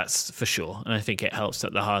 That's for sure. And I think it helps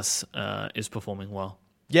that the Haas is performing well.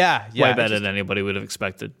 Yeah. Way better than anybody would have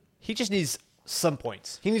expected. He just needs some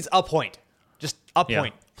points. He needs a point. Just a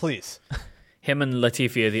point, please. Him and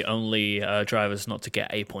Latifi are the only drivers not to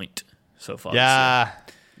get a point so far. Yeah.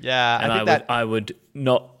 Yeah, and I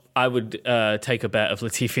would take a bet of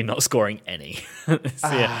Latifi not scoring any.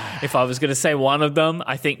 If I was going to say one of them,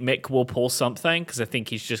 I think Mick will pull something because I think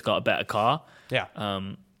he's just got a better car. Yeah.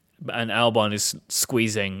 And Albon is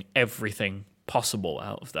squeezing everything possible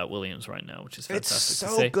out of that Williams right now, which is fantastic.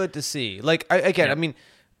 It's so good to see. Like I mean,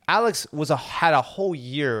 Alex had a whole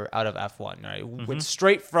year out of F1. Right, went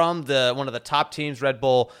straight from one of the top teams, Red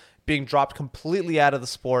Bull, being dropped completely out of the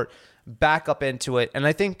sport, back up into it. And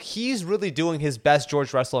I think he's really doing his best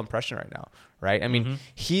George Russell impression right now, right? I mean,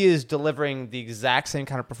 he is delivering the exact same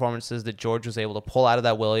kind of performances that George was able to pull out of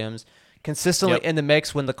that Williams, consistently in the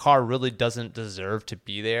mix when the car really doesn't deserve to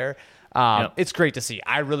be there. It's great to see.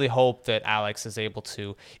 I really hope that Alex is able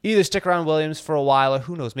to either stick around Williams for a while or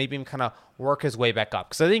who knows, maybe even kind of work his way back up.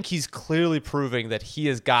 Because I think he's clearly proving that he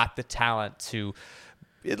has got the talent to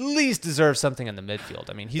at least deserves something in the midfield.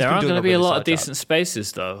 I mean, he's there been are doing going to be a really lot solid of decent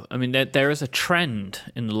spaces, though. I mean, there is a trend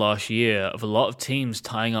in the last year of a lot of teams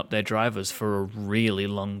tying up their drivers for a really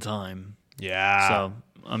long time. Yeah. So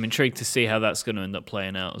I'm intrigued to see how that's going to end up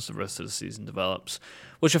playing out as the rest of the season develops.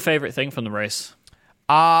 What's your favorite thing from the race?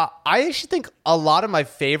 I actually think a lot of my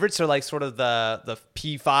favorites are like sort of the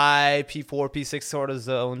P5, P4, P6 sort of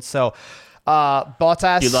zone. So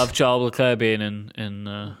Bottas. You love Charles Leclerc being in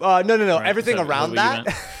no. right, Everything around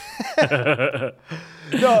that.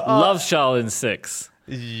 Love Charles in 6.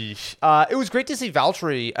 It was great to see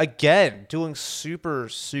Valtteri again doing super,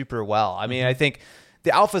 super well. I mean, I think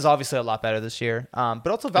the Alpha is obviously a lot better this year, but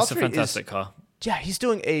also Valtteri It's a fantastic car. Yeah, he's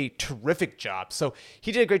doing a terrific job. So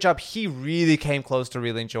he did a great job. He really came close to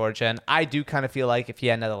reeling George, and I do kind of feel like if he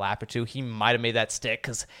had another lap or two, he might have made that stick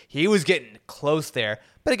because he was getting close there.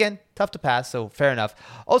 But again, tough to pass, so fair enough.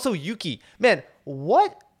 Also, Yuki. Man,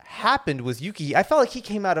 what happened with Yuki? I felt like he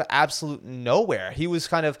came out of absolute nowhere. He was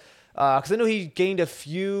kind of, because I know he gained a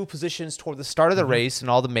few positions toward the start of the race and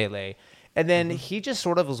all the melee, and then he just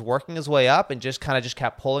sort of was working his way up and just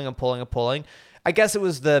kept pulling and pulling and pulling. I guess it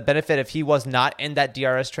was the benefit if he was not in that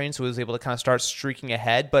DRS train, so he was able to kind of start streaking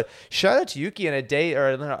ahead. But shout out to Yuki in a day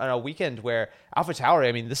or on a weekend where AlphaTauri,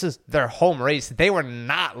 I mean, this is their home race. They were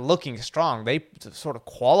not looking strong. They sort of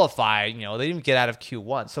qualified, they didn't get out of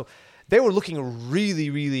Q1. So they were looking really,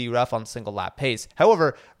 really rough on single lap pace.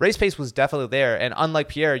 However, race pace was definitely there. And unlike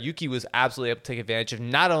Pierre, Yuki was absolutely able to take advantage of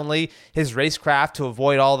not only his racecraft to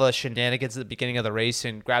avoid all the shenanigans at the beginning of the race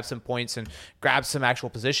and grab some points and grab some actual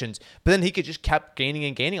positions, but then he could just kept gaining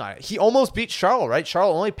and gaining on it. He almost beat Charles, right?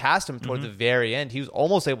 Charles only passed him toward the very end. He was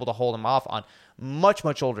almost able to hold him off on much,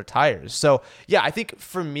 much older tires. So, yeah, I think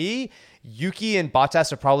for me, Yuki and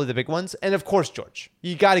Bottas are probably the big ones. And, of course, George.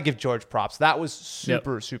 You got to give George props. That was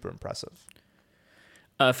super, super impressive.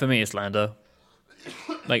 For me, it's Lando.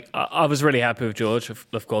 I was really happy with George,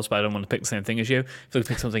 of course, but I don't want to pick the same thing as you. If I could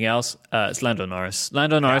pick something else, it's Lando Norris.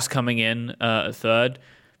 Lando Norris coming in at third,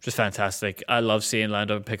 just fantastic. I love seeing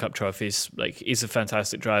Lando pick up trophies. He's a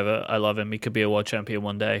fantastic driver. I love him. He could be a world champion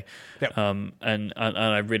one day. Yep. And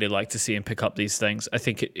I really like to see him pick up these things. I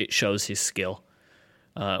think it shows his skill.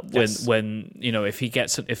 Yes. When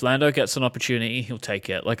if Lando gets an opportunity, he'll take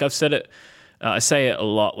it. Like I've said it, I say it a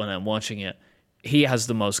lot when I'm watching it. He has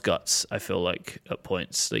the most guts, I feel like, at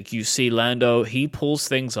points. Like you see Lando, he pulls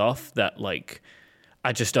things off that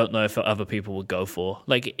I just don't know if other people would go for.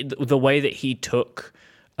 Like the way that he took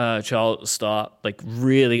Charles at the start,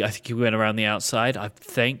 really, I think he went around the outside, I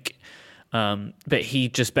think. But he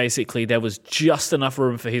just basically, there was just enough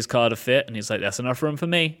room for his car to fit, and he's like, that's enough room for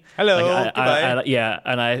me. Hello, goodbye.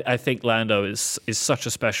 And I think Lando is such a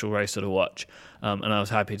special racer to watch, and I was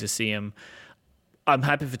happy to see him. I'm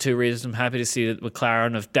happy for two reasons. I'm happy to see that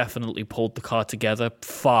McLaren have definitely pulled the car together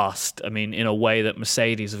fast. I mean, in a way that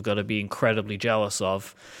Mercedes have got to be incredibly jealous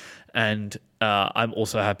of. And I'm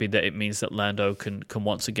also happy that it means that Lando can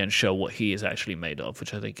once again show what he is actually made of,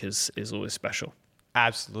 which I think is always special.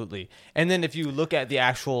 Absolutely. And then if you look at the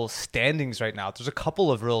actual standings right now, there's a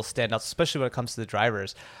couple of real standouts, especially when it comes to the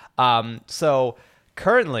drivers. So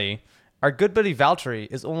currently, our good buddy Valtteri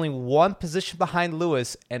is only one position behind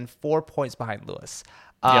Lewis and 4 points behind Lewis.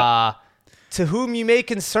 To whom you may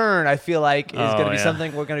concern, I feel like is going to be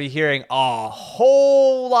something we're going to be hearing a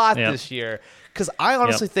whole lot this year. Because I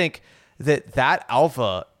honestly think that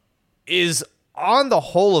Alpha is, on the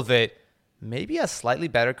whole of it, maybe a slightly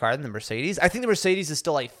better car than the Mercedes. I think the Mercedes is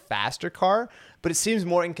still a faster car, but it seems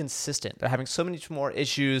more inconsistent. They're having so many more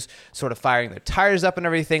issues sort of firing their tires up and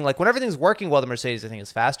everything. Like when everything's working well, the Mercedes, I think,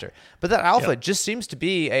 is faster. But that Alpha just seems to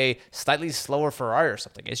be a slightly slower Ferrari or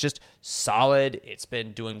something. It's just solid. It's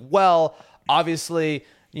been doing well. Obviously,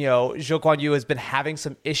 Zhou Guanyu has been having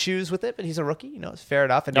some issues with it, but he's a rookie. It's fair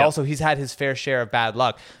enough. And also he's had his fair share of bad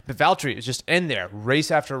luck. But Valtteri is just in there, race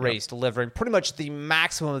after race, delivering pretty much the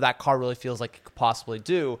maximum that car really feels like it could possibly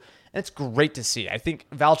do. And it's great to see. I think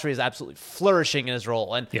Valtteri is absolutely flourishing in his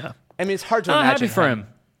role. And I mean, it's hard to imagine. I'm happy for him.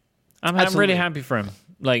 I'm really happy for him.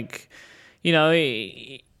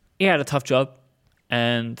 He had a tough job.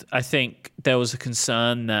 And I think there was a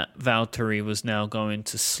concern that Valtteri was now going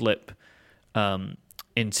to slip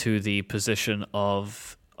into the position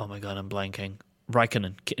of, oh my God, I'm blanking,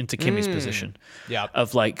 Raikkonen, into Kimi's position. Yeah.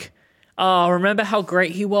 Of remember how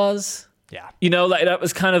great he was? Yeah. That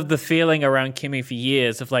was kind of the feeling around Kimi for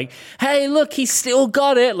years of hey, look, he still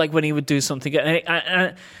got it. When he would do something.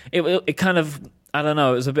 And it kind of, I don't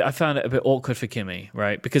know, I found it a bit awkward for Kimi,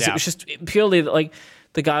 right? Because it was just purely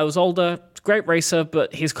the guy was older, great racer,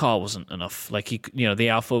 but his car wasn't enough. Like the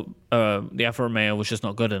Alfa Romeo was just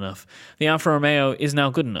not good enough. The Alfa Romeo is now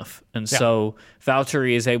good enough, and so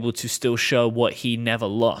Valtteri is able to still show what he never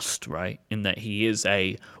lost, right? In that he is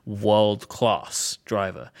a world class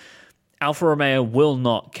driver. Alfa Romeo will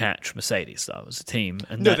not catch Mercedes though as a team,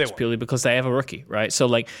 and that's purely because they have a rookie, right?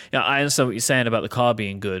 So I understand what you're saying about the car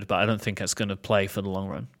being good, but I don't think that's going to play for the long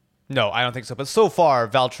run. No, I don't think so. But so far,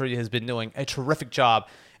 Valtteri has been doing a terrific job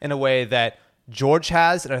in a way that George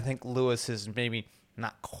has, and I think Lewis has maybe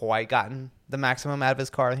not quite gotten the maximum out of his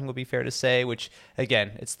car, I think would be fair to say, which,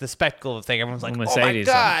 again, it's the spectacle of the thing. Everyone's like, Mercedes,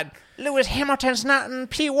 oh my God, Lewis Hamilton's not in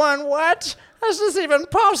P1, what? Is this even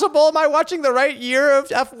possible? Am I watching the right year of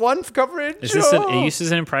F1 coverage? Is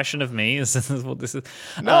this an impression of me? Is this what this is?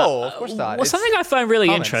 No, of course not. Well, something I find really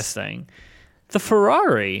interesting, the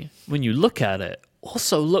Ferrari, when you look at it,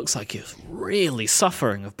 also looks like it's really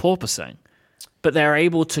suffering of porpoising. But they're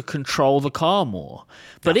able to control the car more.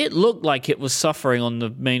 But it looked like it was suffering on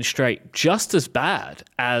the main straight just as bad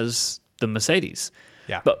as the Mercedes.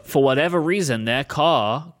 Yeah. But for whatever reason, their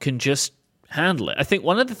car can just handle it. I think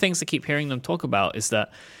one of the things I keep hearing them talk about is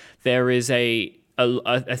that there is a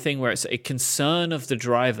thing where it's a concern of the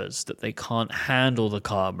drivers that they can't handle the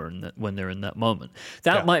car when they're in that moment.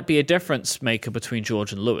 That might be a difference maker between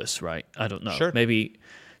George and Lewis, right? I don't know. Sure. Maybe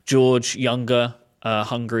George, younger,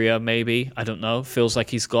 hungrier, maybe. I don't know. Feels like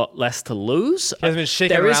he's got less to lose. He has been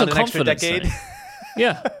shaking around an extra decade.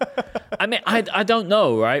 Yeah. I mean, I don't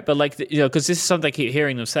know, right? But because this is something I keep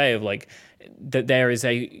hearing them say of that there is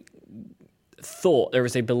a thought, there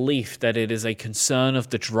is a belief that it is a concern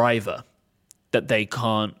of the driver that they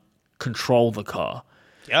can't control the car.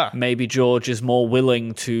 Yeah. Maybe George is more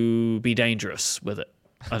willing to be dangerous with it.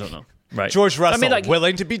 I don't know. Right. George Russell,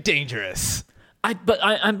 willing to be dangerous.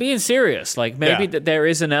 I'm being serious. Maybe that there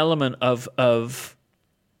is an element of,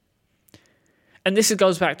 and this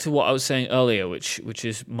goes back to what I was saying earlier, which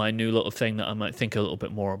is my new little thing that I might think a little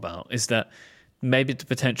bit more about, is that maybe the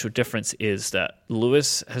potential difference is that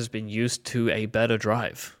Lewis has been used to a better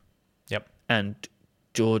drive. Yep. And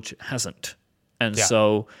George hasn't. And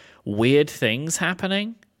so weird things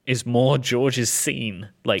happening is more George's scene.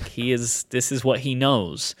 This is what he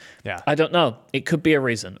knows. Yeah. I don't know. It could be a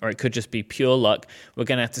reason, or it could just be pure luck. We're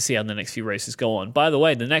going to have to see how the next few races go on. By the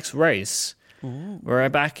way, the next race, we're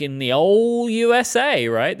back in the old USA,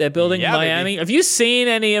 right? They're building Miami. Baby. Have you seen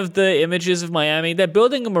any of the images of Miami? They're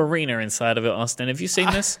building a marina inside of it, Austin. Have you seen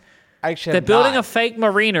this? Actually, they're building a fake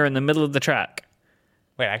marina in the middle of the track.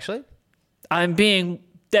 Wait, actually? I'm being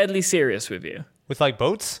deadly serious with you. With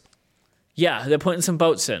boats? Yeah, they're putting some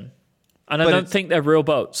boats in. And I don't think they're real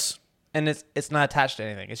boats. And it's not attached to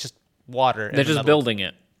anything. It's just water. They're just building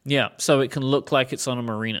it. Yeah, so it can look like it's on a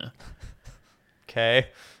marina. Okay.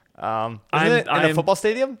 Isn't it in a football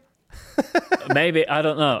stadium? Maybe. I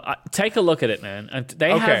don't know. Take a look at it, man. And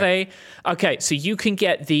they have Okay, so you can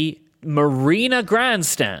get the Marina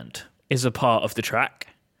Grandstand is a part of the track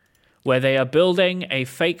where they are building a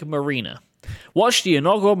fake marina. Watch the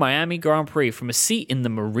inaugural Miami Grand Prix from a seat in the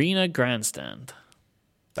Marina Grandstand.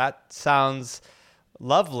 That sounds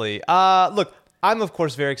lovely. Look, I'm, of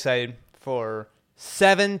course, very excited for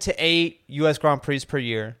 7 to 8 U.S. Grand Prix per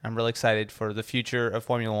year. I'm really excited for the future of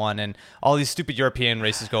Formula One, and all these stupid European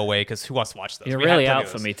races go away because who wants to watch those? You're really out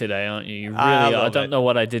for me today, aren't you? You really are. I don't know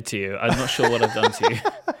what I did to you. I'm not sure what I've done to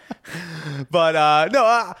you. But,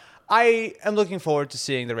 I am looking forward to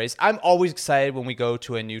seeing the race. I'm always excited when we go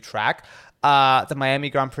to a new track. The Miami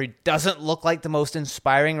Grand Prix doesn't look like the most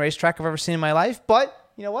inspiring racetrack I've ever seen in my life,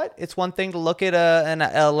 but you know what? It's one thing to look at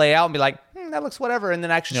a layout and be like, that looks whatever, and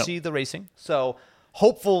then actually see the racing. So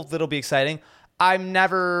hopeful that it'll be exciting. I'm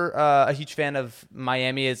never a huge fan of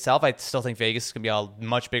Miami itself. I still think Vegas is going to be a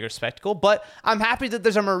much bigger spectacle, but I'm happy that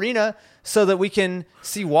there's a marina so that we can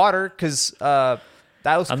see water because that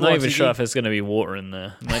was cool. I'm not even sure if there's going to be water in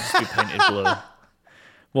there. It might just be painted blue.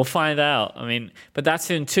 We'll find out. I mean, but that's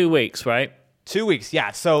in 2 weeks, right? 2 weeks,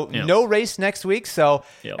 yeah. So no race next week. So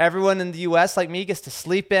everyone in the U.S. like me gets to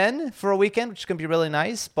sleep in for a weekend, which is going to be really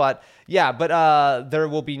nice. But there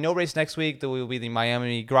will be no race next week. There will be the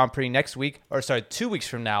Miami Grand Prix next week, 2 weeks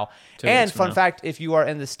from now. And fun fact, if you are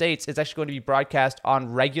in the States, it's actually going to be broadcast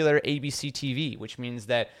on regular ABC TV, which means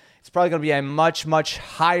that it's probably going to be a much, much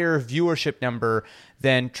higher viewership number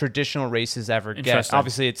than traditional races ever get.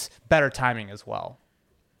 Obviously, it's better timing as well.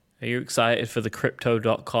 Are you excited for the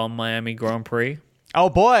Crypto.com Miami Grand Prix?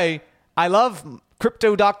 Oh, boy. I love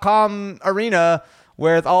Crypto.com Arena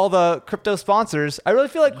with all the crypto sponsors. I really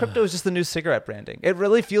feel like crypto is just the new cigarette branding. It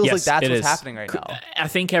really feels like that's what's happening right now. I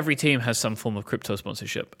think every team has some form of crypto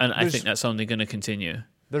sponsorship, and I think that's only going to continue.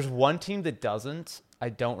 There's one team that doesn't. I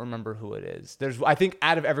don't remember who it is. I think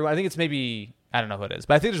out of everyone, I think it's maybe, I don't know who it is,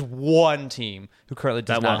 but I think there's one team who currently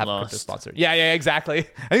does not have a crypto sponsor. Yeah, exactly.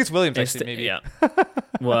 I think it's Williams, actually, maybe. Yeah.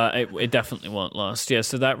 Well, it definitely won't last. Yeah,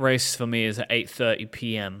 so that race for me is at 8:30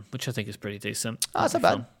 p.m., which I think is pretty decent. Oh, that's not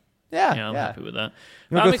bad. Yeah, I'm happy with that.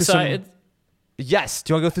 I'm excited. Yes.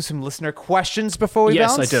 Do you want to go through some listener questions before we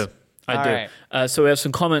bounce? Yes, I do. Right. So we have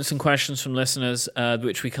some comments and questions from listeners,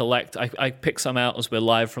 which we collect. I pick some out as we're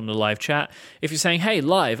live from the live chat. If you're saying, hey,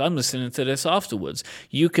 live, I'm listening to this afterwards,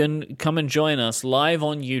 you can come and join us live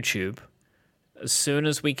on YouTube as soon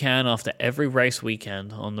as we can after every race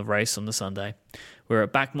weekend on the race on the Sunday. We're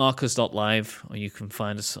at backmarkers.live, or you can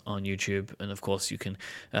find us on YouTube. And, of course, you can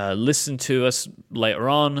listen to us later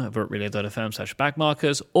on over at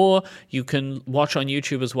relay.fm/backmarkers, or you can watch on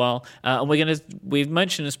YouTube as well. And we've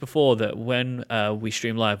mentioned this before, that when we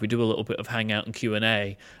stream live, we do a little bit of hangout and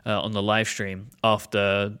Q&A on the live stream on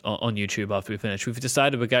YouTube after we finish. We've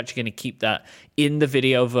decided we're actually going to keep that in the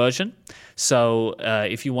video version. So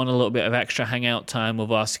if you want a little bit of extra hangout time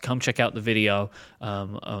with us, come check out the video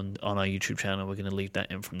on our YouTube channel. We're going to leave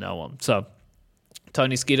that in from now on. So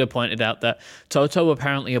Tony Skeeter pointed out that Toto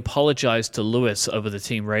apparently apologized to Lewis over the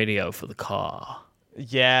team radio for the car.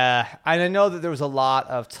 Yeah, and I know that there was a lot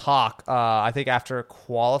of talk, I think after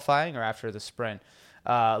qualifying or after the sprint.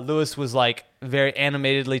 Lewis was like very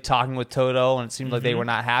animatedly talking with Toto, and it seemed like they were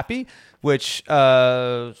not happy, which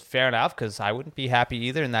fair enough, because I wouldn't be happy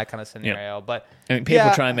either in that kind of scenario. Yeah. But I mean, people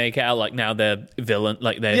try and make it out like now they're villain,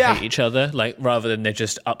 like they hate each other, like rather than they're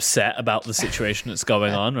just upset about the situation that's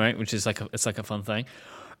going on, right? Which is it's like a fun thing.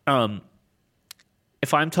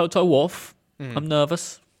 If I'm Toto Wolff, I'm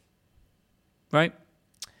nervous, right?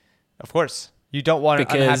 Of course, you don't want an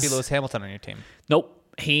unhappy Lewis Hamilton on your team. Nope,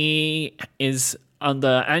 he is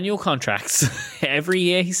under annual contracts every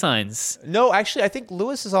year he signs. No, actually, I think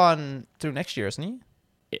Lewis is on through next year, isn't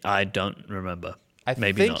he? I don't remember. I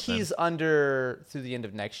think he's under through the end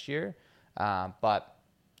of next year, but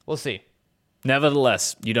we'll see.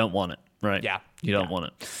 Nevertheless, you don't want it, right? Yeah. You don't want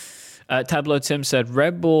it. Tableau Tim said,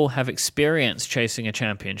 Red Bull have experience chasing a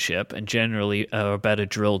championship and generally are a better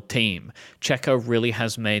drilled team. Checo really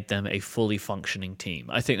has made them a fully functioning team.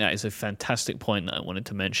 I think that is a fantastic point that I wanted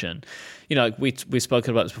to mention. You know, we've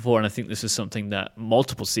spoken about this before, and I think this is something that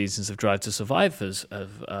multiple seasons of Drive to Survive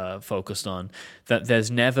have focused on, that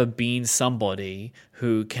there's never been somebody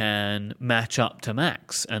who can match up to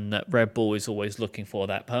Max, and that Red Bull is always looking for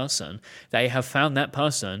that person. They have found that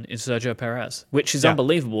person in Sergio Perez, which is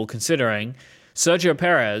unbelievable considering Sergio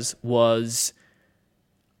Perez was...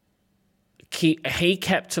 He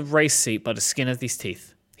kept a race seat by the skin of his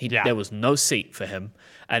teeth. There was no seat for him,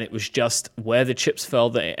 and it was just where the chips fell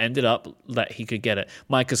that it ended up that he could get it.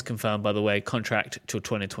 Mike has confirmed, by the way, contract till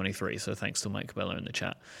 2023, so thanks to Mike Bella in the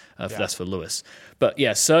chat. That's for Lewis. But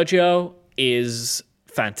yeah, Sergio is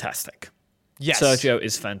fantastic. Yes. Sergio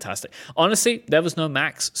is fantastic. Honestly, there was no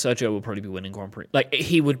Max, Sergio would probably be winning Grand Prix. Like,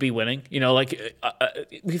 he would be winning. You know, like,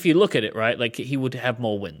 if you look at it, right, like, he would have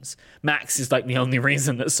more wins. Max is, like, the only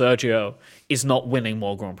reason that Sergio is not winning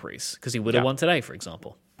more Grand Prix, because he would have won today, for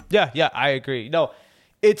example. Yeah, I agree. No,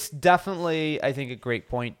 it's definitely, I think, a great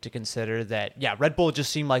point to consider that, Red Bull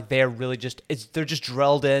just seem like they're really they're just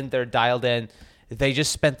drilled in, they're dialed in. They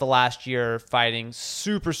just spent the last year fighting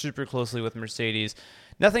super, super closely with Mercedes.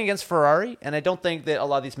 Nothing against Ferrari, and I don't think that a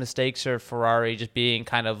lot of these mistakes are Ferrari just being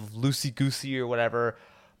kind of loosey-goosey or whatever,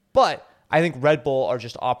 but I think Red Bull are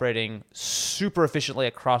just operating super efficiently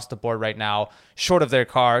across the board right now, short of their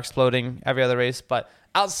car exploding every other race, but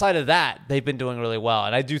outside of that, they've been doing really well,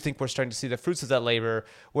 and I do think we're starting to see the fruits of that labor,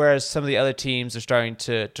 whereas some of the other teams are starting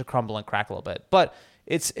to crumble and crack a little bit. But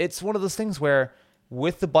it's one of those things where,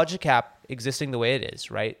 with the budget cap existing the way it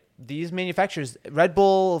is, right, these manufacturers, Red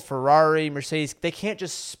Bull, Ferrari, Mercedes, they can't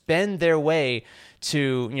just spend their way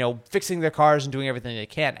to, fixing their cars and doing everything they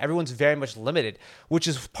can. Everyone's very much limited, which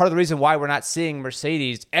is part of the reason why we're not seeing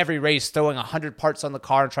Mercedes every race throwing 100 parts on the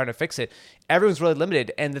car and trying to fix it. Everyone's really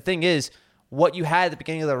limited. And the thing is, what you had at the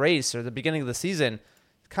beginning of the race or the beginning of the season,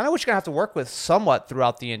 kind of what you're going to have to work with somewhat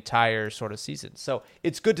throughout the entire sort of season. So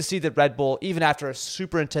it's good to see that Red Bull, even after a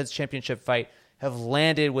super intense championship fight, have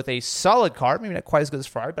landed with a solid car, maybe not quite as good as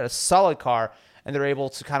Ferrari, but a solid car, and they're able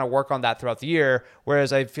to kind of work on that throughout the year,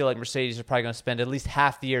 whereas I feel like Mercedes are probably going to spend at least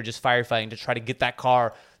half the year just firefighting to try to get that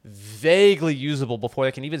car vaguely usable before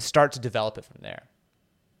they can even start to develop it from there.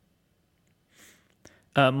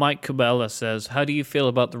 Mike Cabela says, how do you feel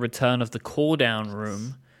about the return of the cool-down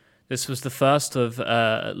room? This was the first of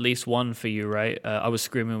at least one for you, right? I was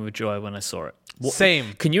screaming with joy when I saw it.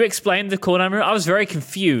 Same. Can you explain the cool-down room? I was very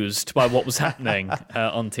confused by what was happening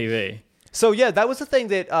on TV. So yeah, that was the thing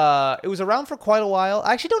that it was around for quite a while.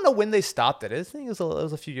 I actually don't know when they stopped it. I think it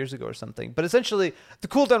was a few years ago or something. But essentially, the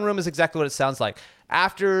cool down room is exactly what it sounds like.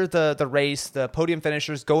 After the race, the podium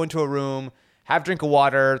finishers go into a room, have a drink of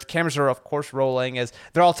water. The cameras are of course rolling as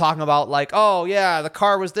they're all talking about like, oh yeah, the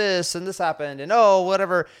car was this and this happened and oh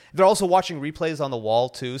whatever. They're also watching replays on the wall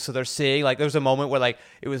too, so they're seeing like there was a moment where like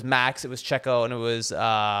it was Max, it was Checo, and it was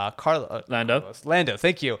Lando.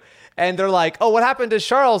 Thank you. And they're like, oh, what happened to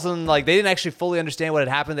Charles? And like they didn't actually fully understand what had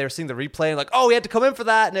happened. They were seeing the replay and like, oh, he had to come in for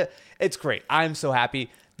that. And it's great. I'm so happy.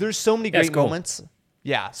 There's so many great moments.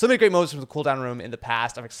 Yeah, so many great moments from the cool down room in the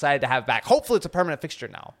past. I'm excited to have it back. Hopefully, it's a permanent fixture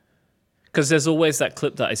now. Because there's always that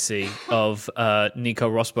clip that I see of Nico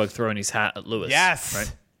Rosberg throwing his hat at Lewis. Yes.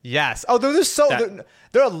 Right? Yes. Oh, there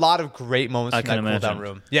are a lot of great moments in that cool down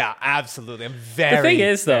room. Yeah, absolutely. I'm very The thing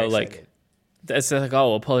is, though, excited. it's like,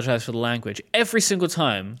 oh, apologize for the language. Every single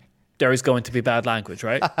time, there is going to be bad language,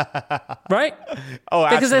 right? Right? Oh,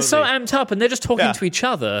 absolutely. Because they're so amped up and they're just talking to each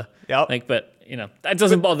other. Yep. Like, but, that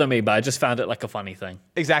doesn't bother me, but I just found it like a funny thing.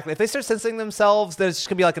 Exactly. If they start censoring themselves, there's just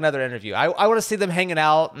going to be like another interview. I want to see them hanging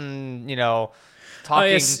out and, talking. Oh,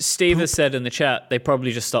 yes. Steve has said in the chat, they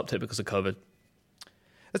probably just stopped it because of COVID.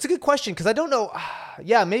 That's a good question because I don't know.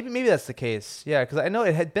 Yeah, maybe that's the case. Yeah, because I know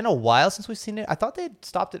it had been a while since we've seen it. I thought they had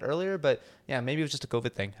stopped it earlier, but yeah, maybe it was just a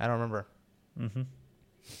COVID thing. I don't remember. Mm-hmm.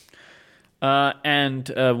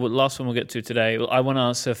 Last one we'll get to today. I want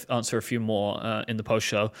to answer a few more in the post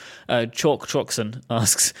show. Chalkson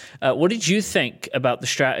asks, "What did you think about the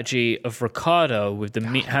strategy of Ricciardo with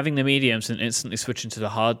having the mediums and instantly switching to the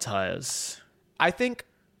hard tires?" I think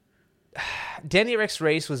Danny Rick's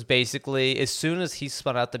race was basically as soon as he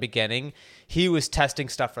spun out the beginning, he was testing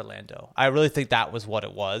stuff for Lando. I really think that was what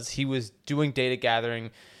it was. He was doing data gathering,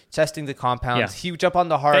 testing the compounds. Yeah. He would jump on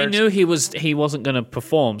the hard. They knew he wasn't going to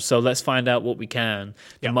perform, so let's find out what we can,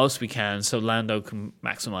 the most we can, so Lando can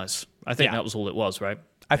maximize. I think that was all it was, right?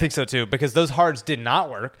 I think so too, because those hards did not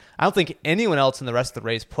work. I don't think anyone else in the rest of the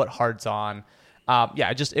race put hards on.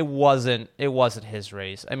 It wasn't his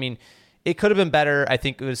race. I mean, it could have been better. I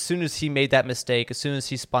think as soon as he made that mistake, as soon as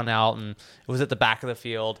he spun out and it was at the back of the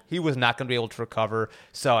field, he was not going to be able to recover.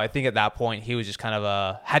 So I think at that point, he was just kind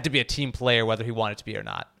of had to be a team player, whether he wanted to be or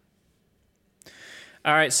not.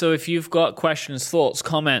 All right, so if you've got questions, thoughts,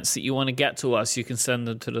 comments that you want to get to us, you can send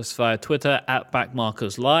them to us via Twitter at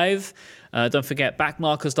BackmarkersLive. Don't forget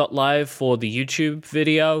backmarkers.live for the YouTube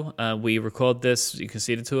video. We record this. You can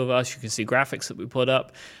see the two of us. You can see graphics that we put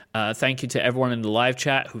up. Thank you to everyone in the live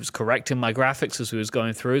chat who's correcting my graphics as we was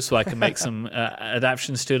going through so I can make some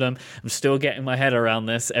adaptations to them. I'm still getting my head around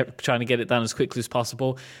this, trying to get it done as quickly as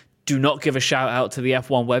possible. Do not give a shout out to the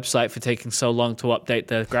F1 website for taking so long to update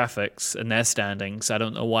their graphics and their standings. I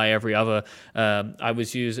don't know why every other I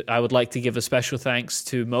would like to give a special thanks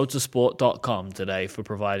to motorsport.com today for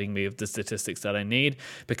providing me with the statistics that I need,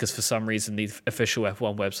 because for some reason the official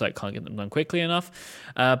F1 website can't get them done quickly enough.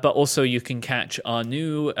 But also you can catch our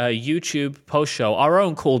new YouTube post show, our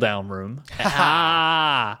own cool down room.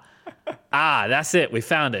 That's it. We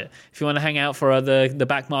found it. If you want to hang out for the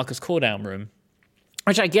Backmarkers cool down room,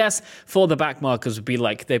 which I guess for the backmarkers would be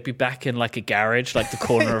like they'd be back in like a garage, like the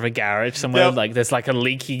corner of a garage somewhere. Yep. Like there's like a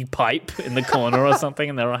leaky pipe in the corner or something,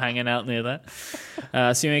 and they're all hanging out near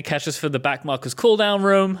that. So you may catch us for the Backmarkers cool down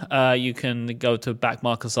room. You can go to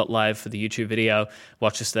backmarkers.live for the YouTube video,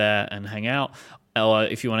 watch us there and hang out. Or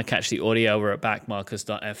if you want to catch the audio, we're at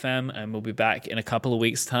backmarkers.fm, and we'll be back in a couple of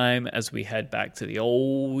weeks' time as we head back to the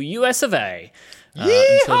old US of A. Until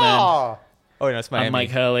then, it's Miami. I'm Mike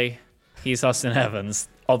Hurley. He's Austin Evans,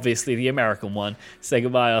 obviously the American one. Say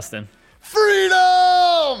goodbye, Austin.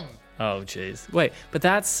 Freedom! Oh, jeez. Wait, but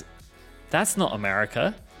that's not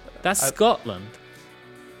America. That's Scotland.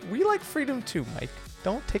 We like freedom too, Mike.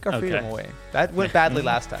 Don't take our freedom away. That went badly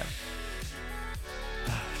last time.